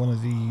another one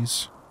of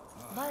these.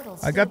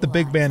 I got the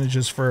big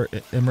bandages for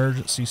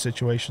emergency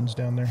situations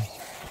down there.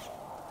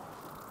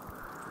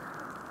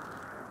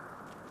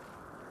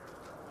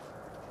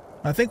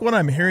 I think what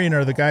I'm hearing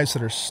are the guys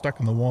that are stuck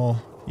in the wall.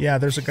 Yeah,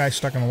 there's a guy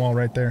stuck in the wall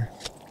right there.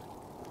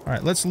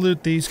 Alright, let's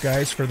loot these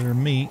guys for their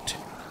meat.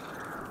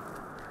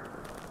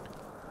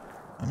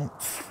 I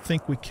don't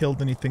think we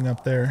killed anything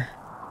up there.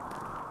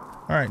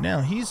 Alright,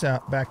 now he's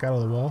back out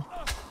of the wall.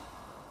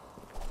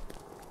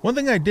 One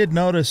thing I did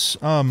notice,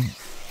 for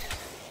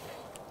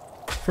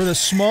the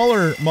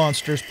smaller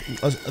monsters,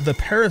 the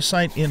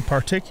parasite in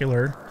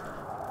particular,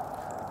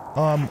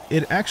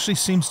 it actually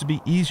seems to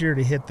be easier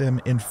to hit them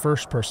in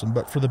first person,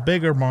 but for the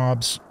bigger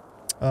mobs,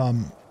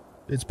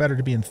 it's better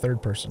to be in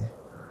third person.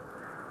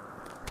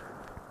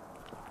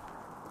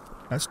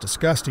 That's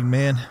disgusting,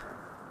 man.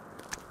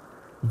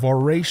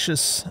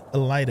 Voracious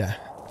Elida.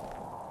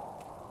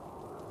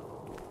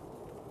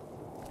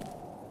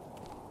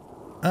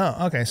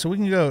 Oh, okay, so we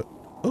can go...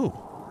 Ooh.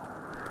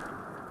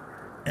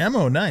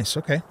 Ammo, nice,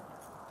 okay.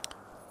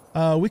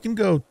 We can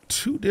go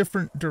two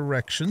different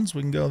directions.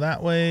 We can go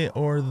that way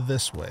or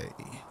this way.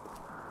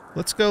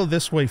 Let's go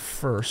this way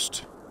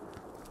first.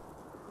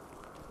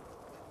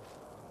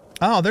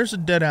 Oh, there's a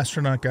dead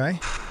astronaut guy.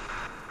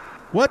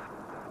 What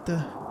the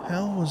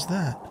hell was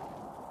that?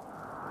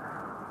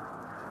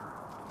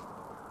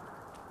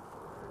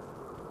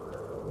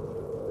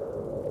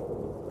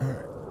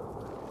 Alright.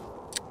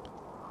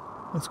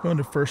 Let's go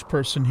into first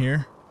person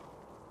here.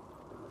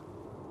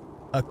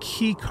 A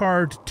key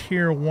card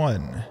tier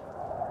 1.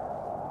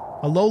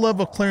 A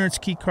low-level clearance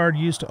key card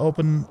used to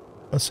open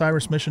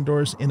Osiris mission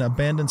doors in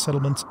abandoned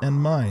settlements and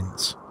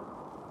mines.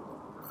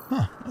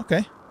 Huh,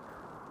 okay.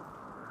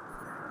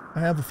 I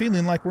have a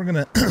feeling like we're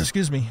gonna,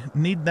 excuse me,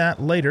 need that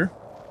later.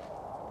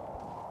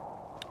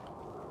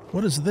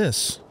 What is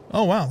this?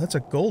 Oh wow, that's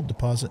a gold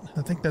deposit.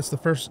 I think that's the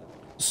first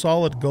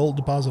solid gold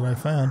deposit I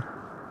found.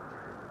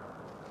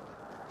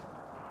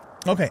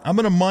 Okay, I'm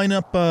gonna mine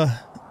up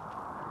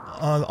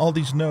all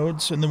these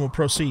nodes and then we'll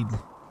proceed.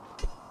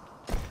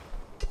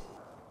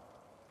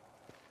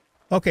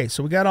 Okay,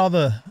 so we got all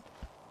the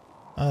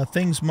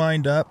things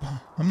mined up.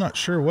 I'm not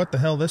sure what the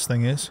hell this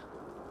thing is.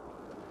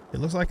 It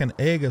looks like an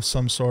egg of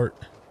some sort.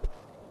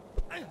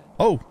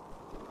 Oh!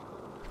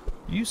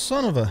 You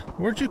son of a...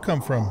 Where'd you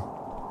come from?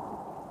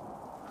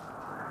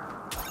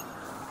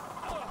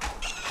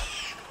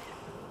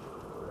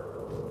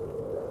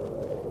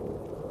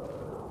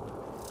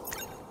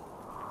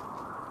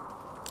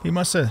 He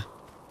must have...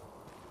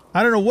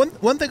 I don't know,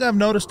 one thing I've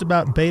noticed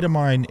about beta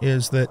mine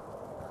is that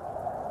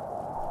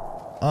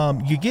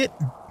you get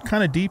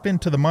kind of deep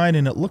into the mine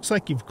and it looks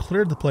like you've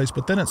cleared the place,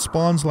 but then it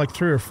spawns like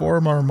 3 or 4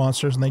 more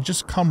monsters and they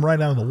just come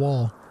right out of the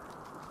wall.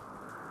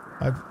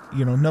 I've,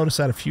 you know, noticed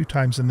that a few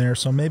times in there,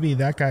 so maybe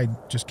that guy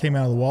just came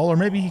out of the wall, or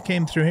maybe he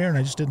came through here and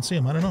I just didn't see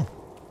him. I don't know.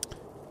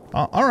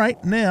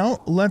 Alright, now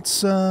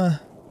let's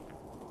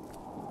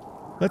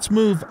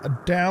move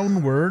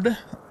downward.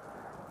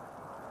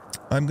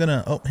 I'm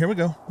gonna... Oh, here we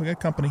go. We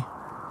got company.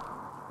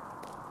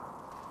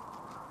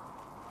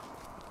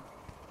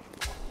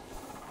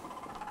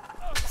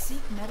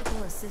 Seek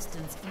medical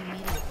assistance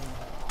immediately.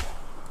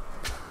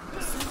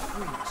 Pursuit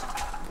reached.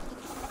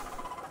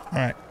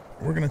 Alright,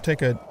 we're gonna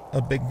take a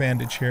big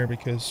bandage here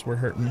because we're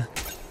hurting.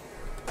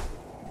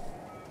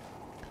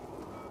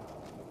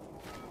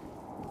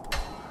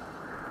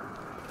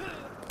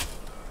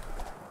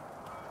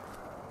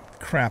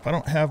 Crap, I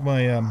don't have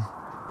my,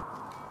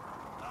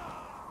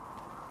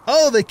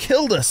 Oh, they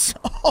killed us!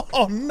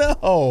 Oh,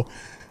 no!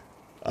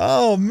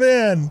 Oh,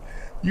 man!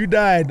 You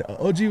died.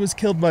 OG was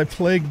killed by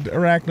plagued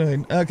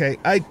arachnoid. Okay,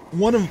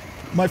 one of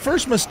my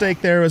first mistake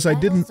there was I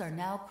didn't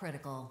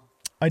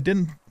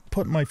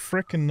put my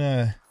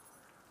frickin'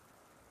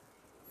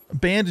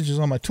 bandages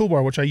on my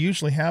toolbar, which I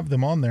usually have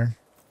them on there.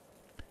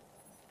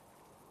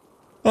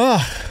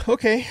 Ah,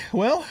 okay.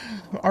 Well,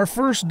 our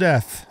first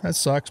death. That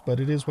sucks, but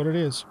it is what it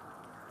is.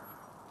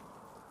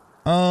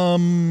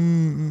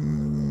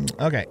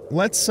 Okay,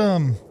 let's,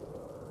 you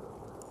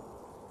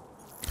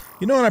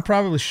know what I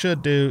probably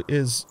should do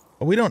is,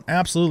 we don't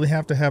absolutely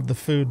have to have the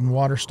food and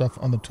water stuff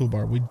on the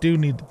toolbar. We do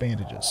need the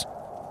bandages.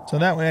 So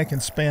that way I can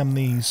spam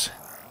these.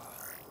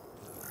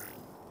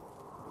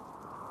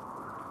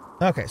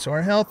 Okay, so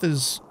our health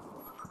is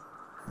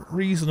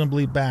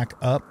reasonably back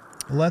up.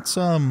 Let's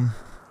get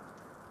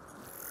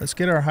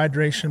our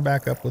hydration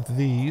back up with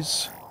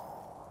these.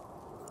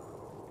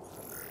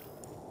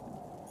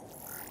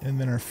 And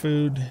then our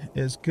food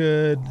is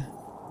good.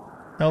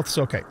 Health's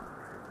okay.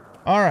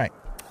 Alright.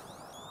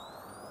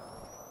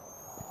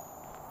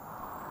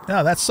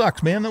 Oh, that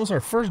sucks, man. That was our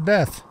first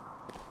death.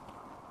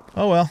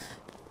 Oh well.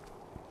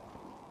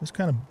 It's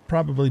kind of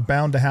probably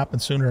bound to happen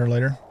sooner or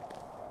later.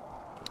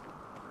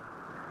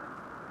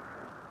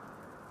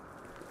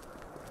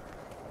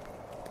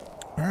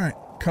 Alright,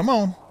 come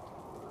on.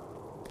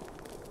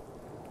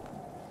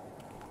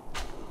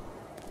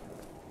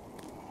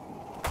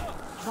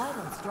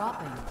 Vitals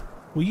dropping.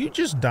 Will you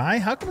just die?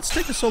 How come it's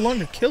taking so long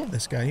to kill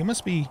this guy? He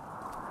must be...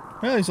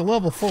 Well, he's a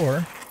level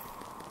 4.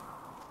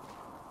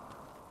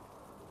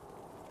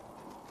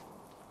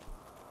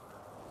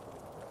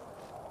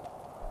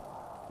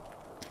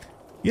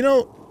 You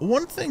know,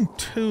 one thing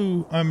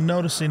too I'm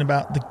noticing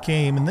about the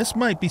game, and this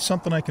might be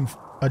something I can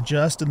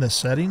adjust in the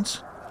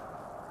settings,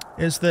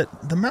 is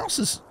that the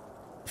mouse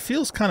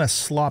feels kind of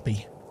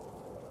sloppy.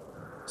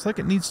 It's like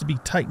it needs to be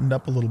tightened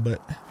up a little bit.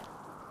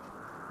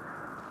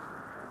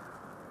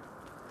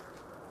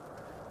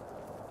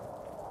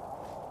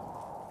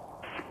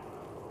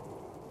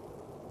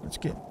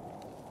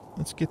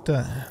 Let's get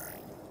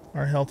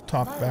our health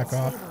top back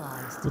off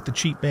with the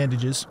cheap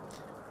bandages.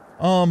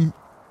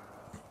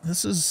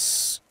 This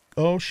is...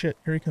 Oh shit,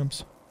 here he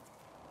comes.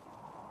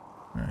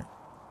 Alright.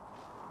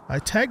 I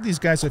tagged these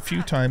guys a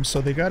few times,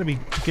 so they gotta be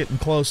getting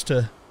close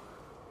to...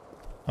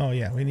 Oh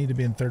yeah, we need to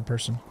be in third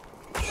person.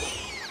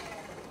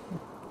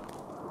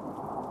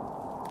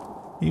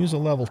 He was a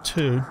level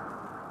 2.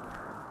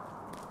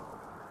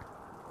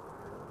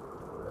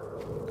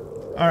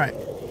 Alright.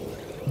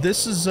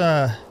 This is,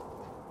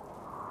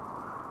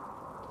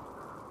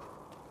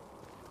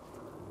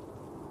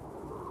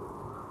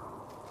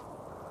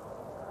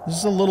 This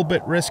is a little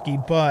bit risky,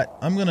 but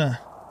I'm gonna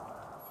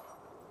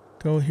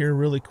go here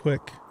really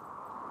quick.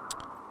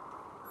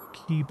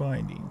 Key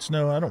bindings.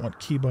 No, I don't want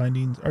key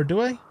bindings. Or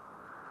do I?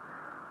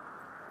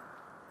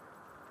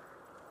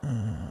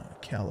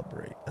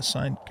 Calibrate.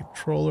 Assign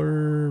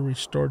controller.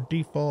 Restore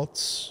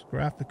defaults.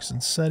 Graphics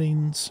and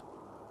settings.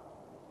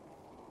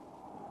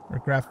 Or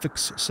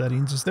graphics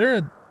settings. Is there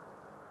a...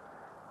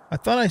 I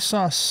thought I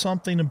saw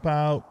something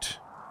about...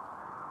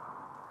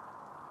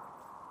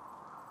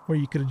 where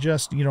you could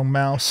adjust, you know,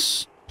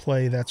 mouse,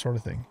 play, that sort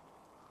of thing.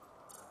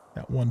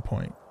 At one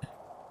point.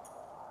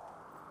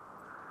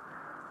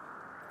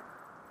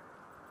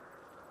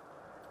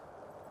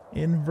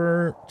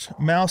 Invert.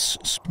 Mouse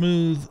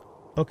smooth.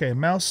 Okay,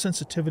 mouse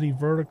sensitivity,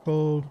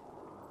 vertical.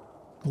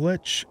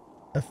 Glitch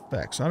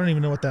effects. I don't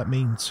even know what that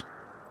means.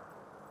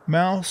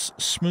 Mouse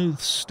smooth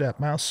step.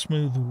 Mouse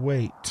smooth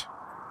weight.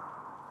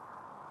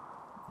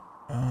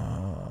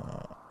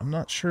 I'm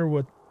not sure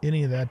what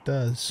any of that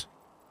does.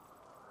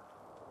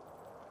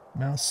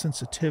 Mouse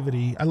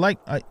sensitivity.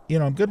 You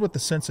know, I'm good with the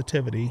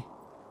sensitivity.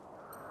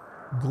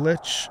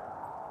 Glitch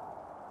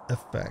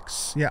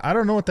effects. Yeah, I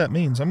don't know what that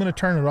means. I'm going to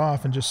turn it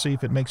off and just see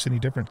if it makes any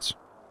difference.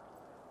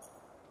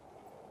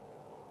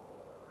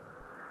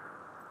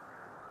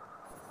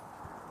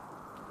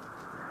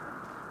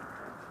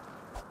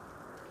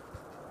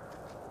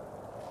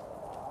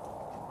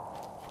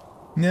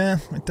 Nah,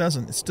 it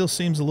doesn't. It still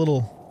seems a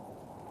little...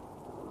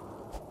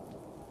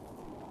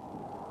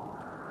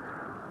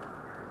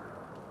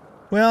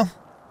 Well,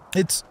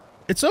 it's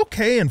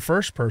okay in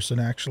first person,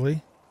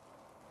 actually.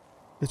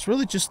 It's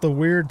really just the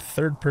weird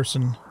third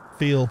person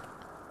feel.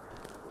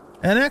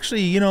 And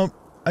actually, you know,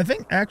 I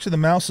think actually the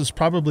mouse is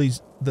probably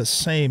the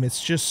same.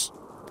 It's just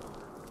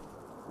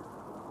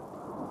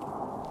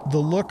the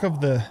look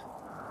of the,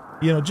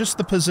 you know, just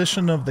the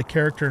position of the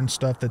character and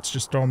stuff that's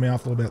just throwing me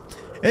off a little bit.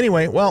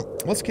 Anyway, well,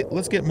 let's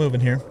get moving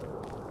here.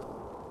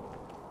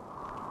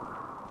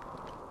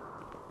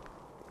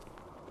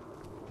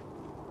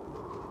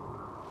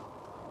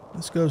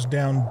 This goes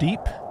down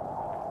deep.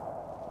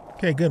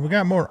 Okay, good. We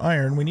got more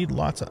iron. We need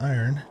lots of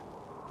iron.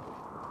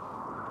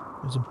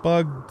 There's a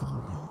bug.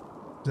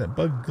 Is that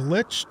bug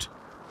glitched?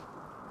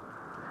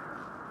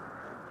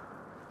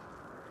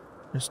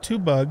 There's 2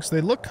 bugs.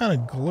 They look kind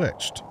of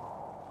glitched.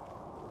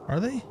 Are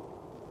they?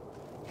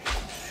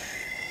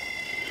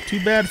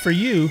 Too bad for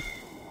you.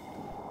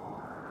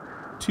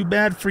 Too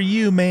bad for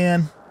you,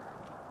 man.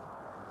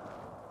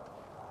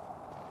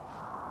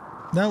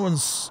 That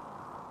one's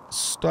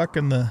stuck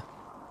in the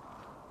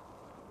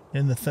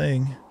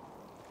thing.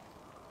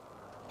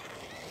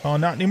 Oh,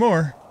 not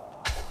anymore.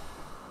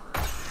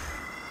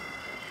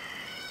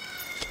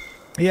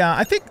 Yeah,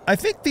 I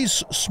think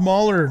these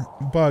smaller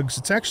bugs,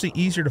 it's actually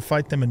easier to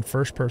fight them in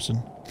first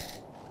person.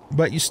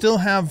 But you still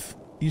have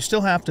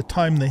to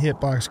time the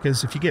hitbox,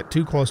 because if you get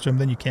too close to them,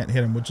 then you can't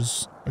hit them, which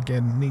is,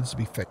 again, needs to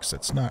be fixed.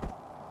 That's not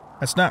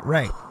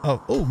right.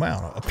 Oh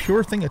wow, a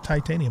pure thing of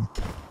titanium.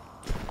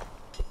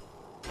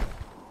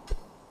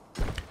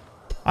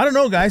 I don't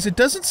know, guys. It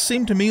doesn't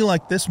seem to me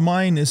like this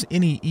mine is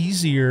any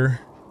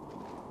easier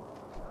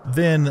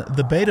than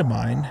the beta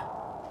mine.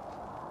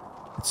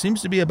 It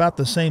seems to be about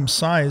the same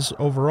size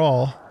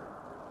overall.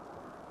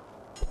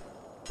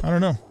 I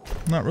don't know.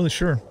 I'm not really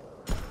sure.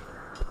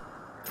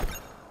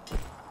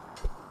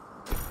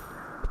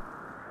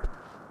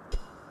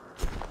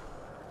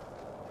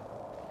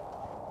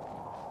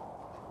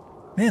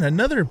 Man,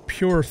 another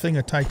pure thing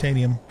of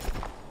titanium.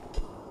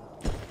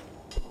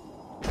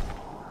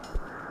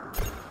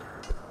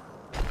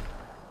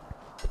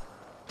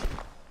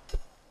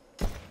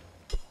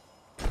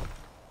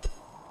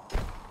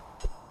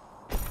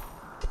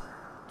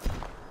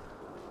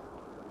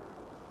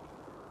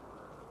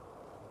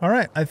 All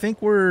right, I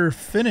think we're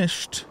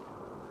finished.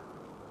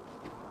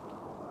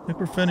 I think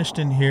we're finished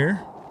in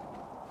here.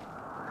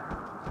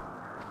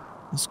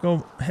 Let's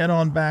go head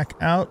on back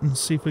out and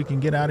see if we can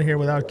get out of here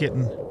without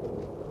getting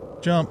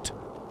jumped.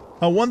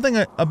 One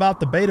thing about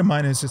the beta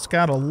mine is it's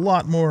got a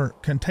lot more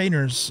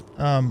containers.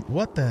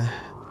 What the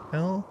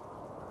hell?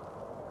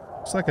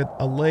 Looks like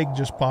a leg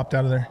just popped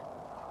out of there.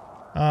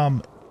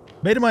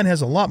 Beta mine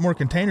has a lot more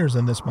containers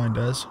than this mine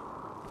does.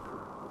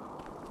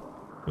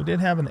 We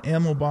did have an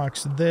ammo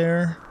box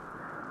there.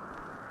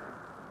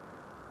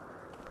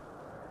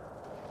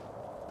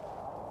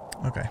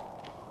 Okay.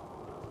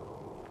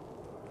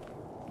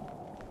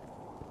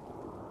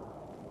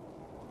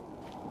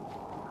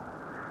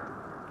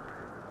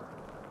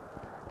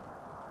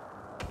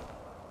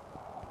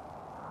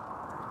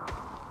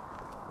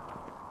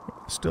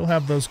 Still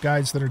have those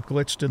guys that are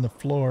glitched in the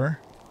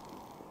floor.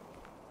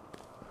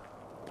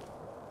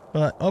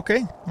 But,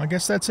 okay, I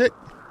guess that's it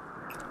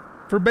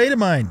for beta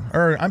mine.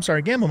 Or, I'm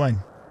sorry, gamma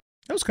mine.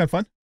 That was kind of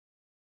fun.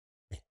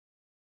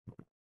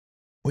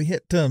 We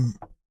hit,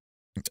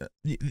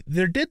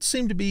 there did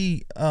seem to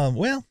be,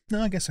 well,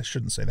 no, I guess I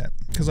shouldn't say that.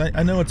 Because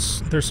I know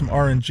there's some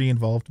RNG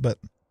involved, but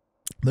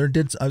I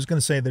was going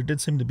to say there did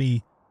seem to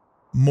be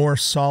more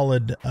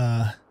solid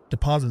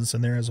deposits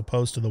in there as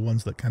opposed to the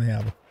ones that kind of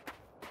have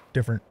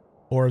different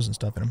ores and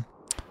stuff in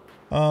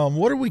them.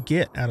 What do we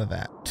get out of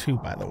that, too,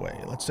 by the way?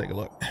 Let's take a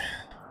look.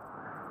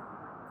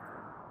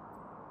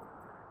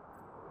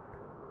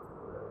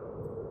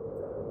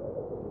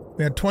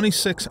 We had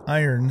 26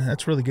 iron.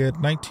 That's really good.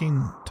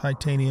 19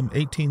 titanium,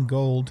 18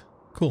 gold.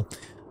 Cool.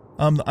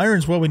 The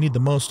iron's what we need the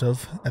most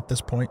of at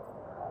this point.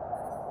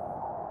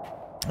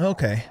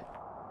 Okay.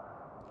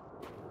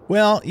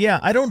 Well, yeah,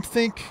 I don't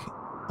think,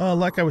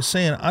 like I was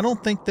saying, I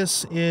don't think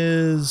this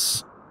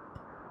is...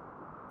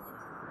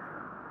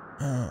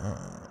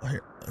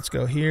 here, let's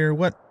go here.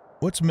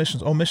 What's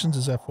missions? Oh, missions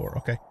is F4.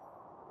 Okay.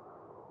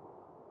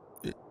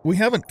 We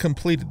haven't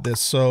completed this,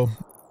 so...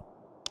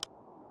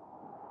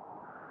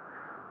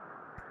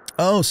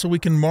 Oh, so we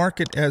can mark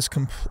it as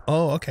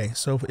oh, okay.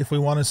 So if we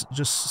want to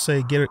just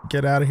say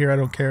get out of here, I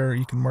don't care,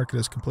 you can mark it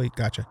as complete.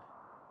 Gotcha.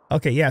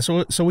 Okay, yeah,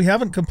 so we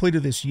haven't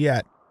completed this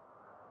yet.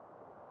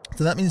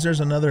 So that means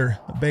there's another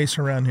base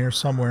around here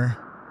somewhere,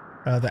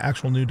 the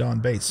actual New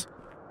Dawn base.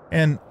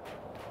 And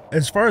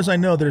as far as I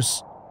know,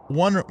 there's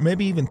one or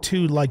maybe even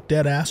two like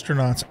dead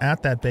astronauts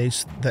at that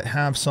base that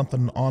have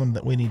something on them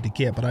that we need to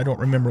get, but I don't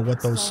remember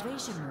what those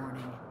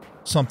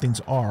somethings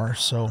are,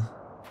 so...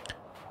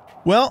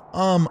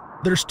 Well,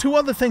 there's two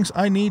other things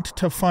I need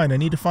to find. I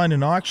need to find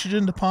an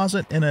oxygen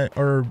deposit and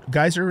or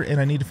geyser,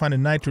 and I need to find a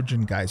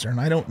nitrogen geyser,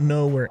 and I don't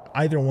know where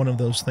either one of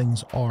those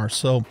things are.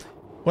 So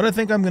what I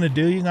think I'm going to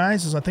do, you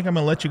guys, is I think I'm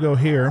going to let you go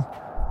here,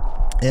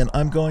 and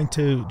I'm going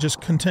to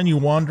just continue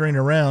wandering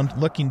around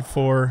looking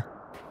for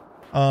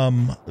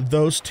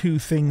those two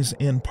things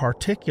in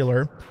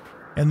particular,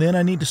 and then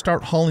I need to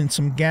start hauling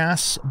some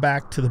gas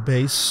back to the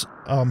base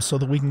so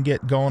that we can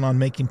get going on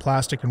making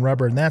plastic and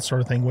rubber and that sort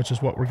of thing, which is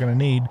what we're going to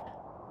need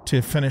to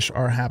finish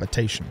our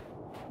habitation.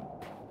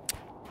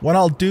 What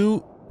I'll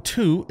do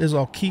too is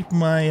I'll keep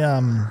my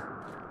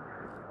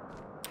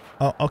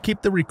I'll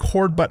keep the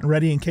record button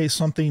ready in case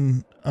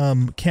something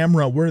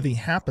camera worthy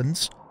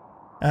happens,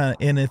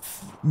 and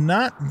if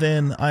not,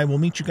 then I will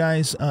meet you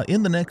guys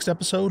in the next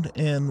episode,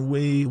 and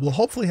we will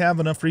hopefully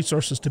have enough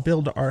resources to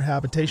build our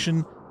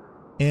habitation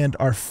and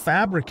our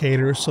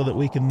fabricator so that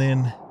we can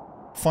then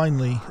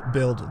finally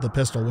build the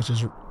pistol, which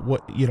is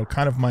what, you know,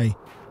 kind of my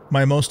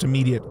most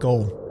immediate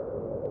goal.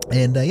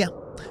 And yeah.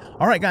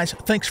 All right, guys,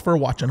 thanks for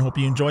watching. Hope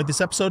you enjoyed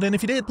this episode, and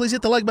if you did, please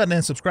hit the like button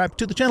and subscribe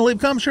to the channel, leave a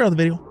comment, share the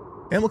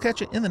video, and we'll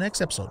catch you in the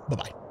next episode.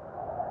 Bye-bye.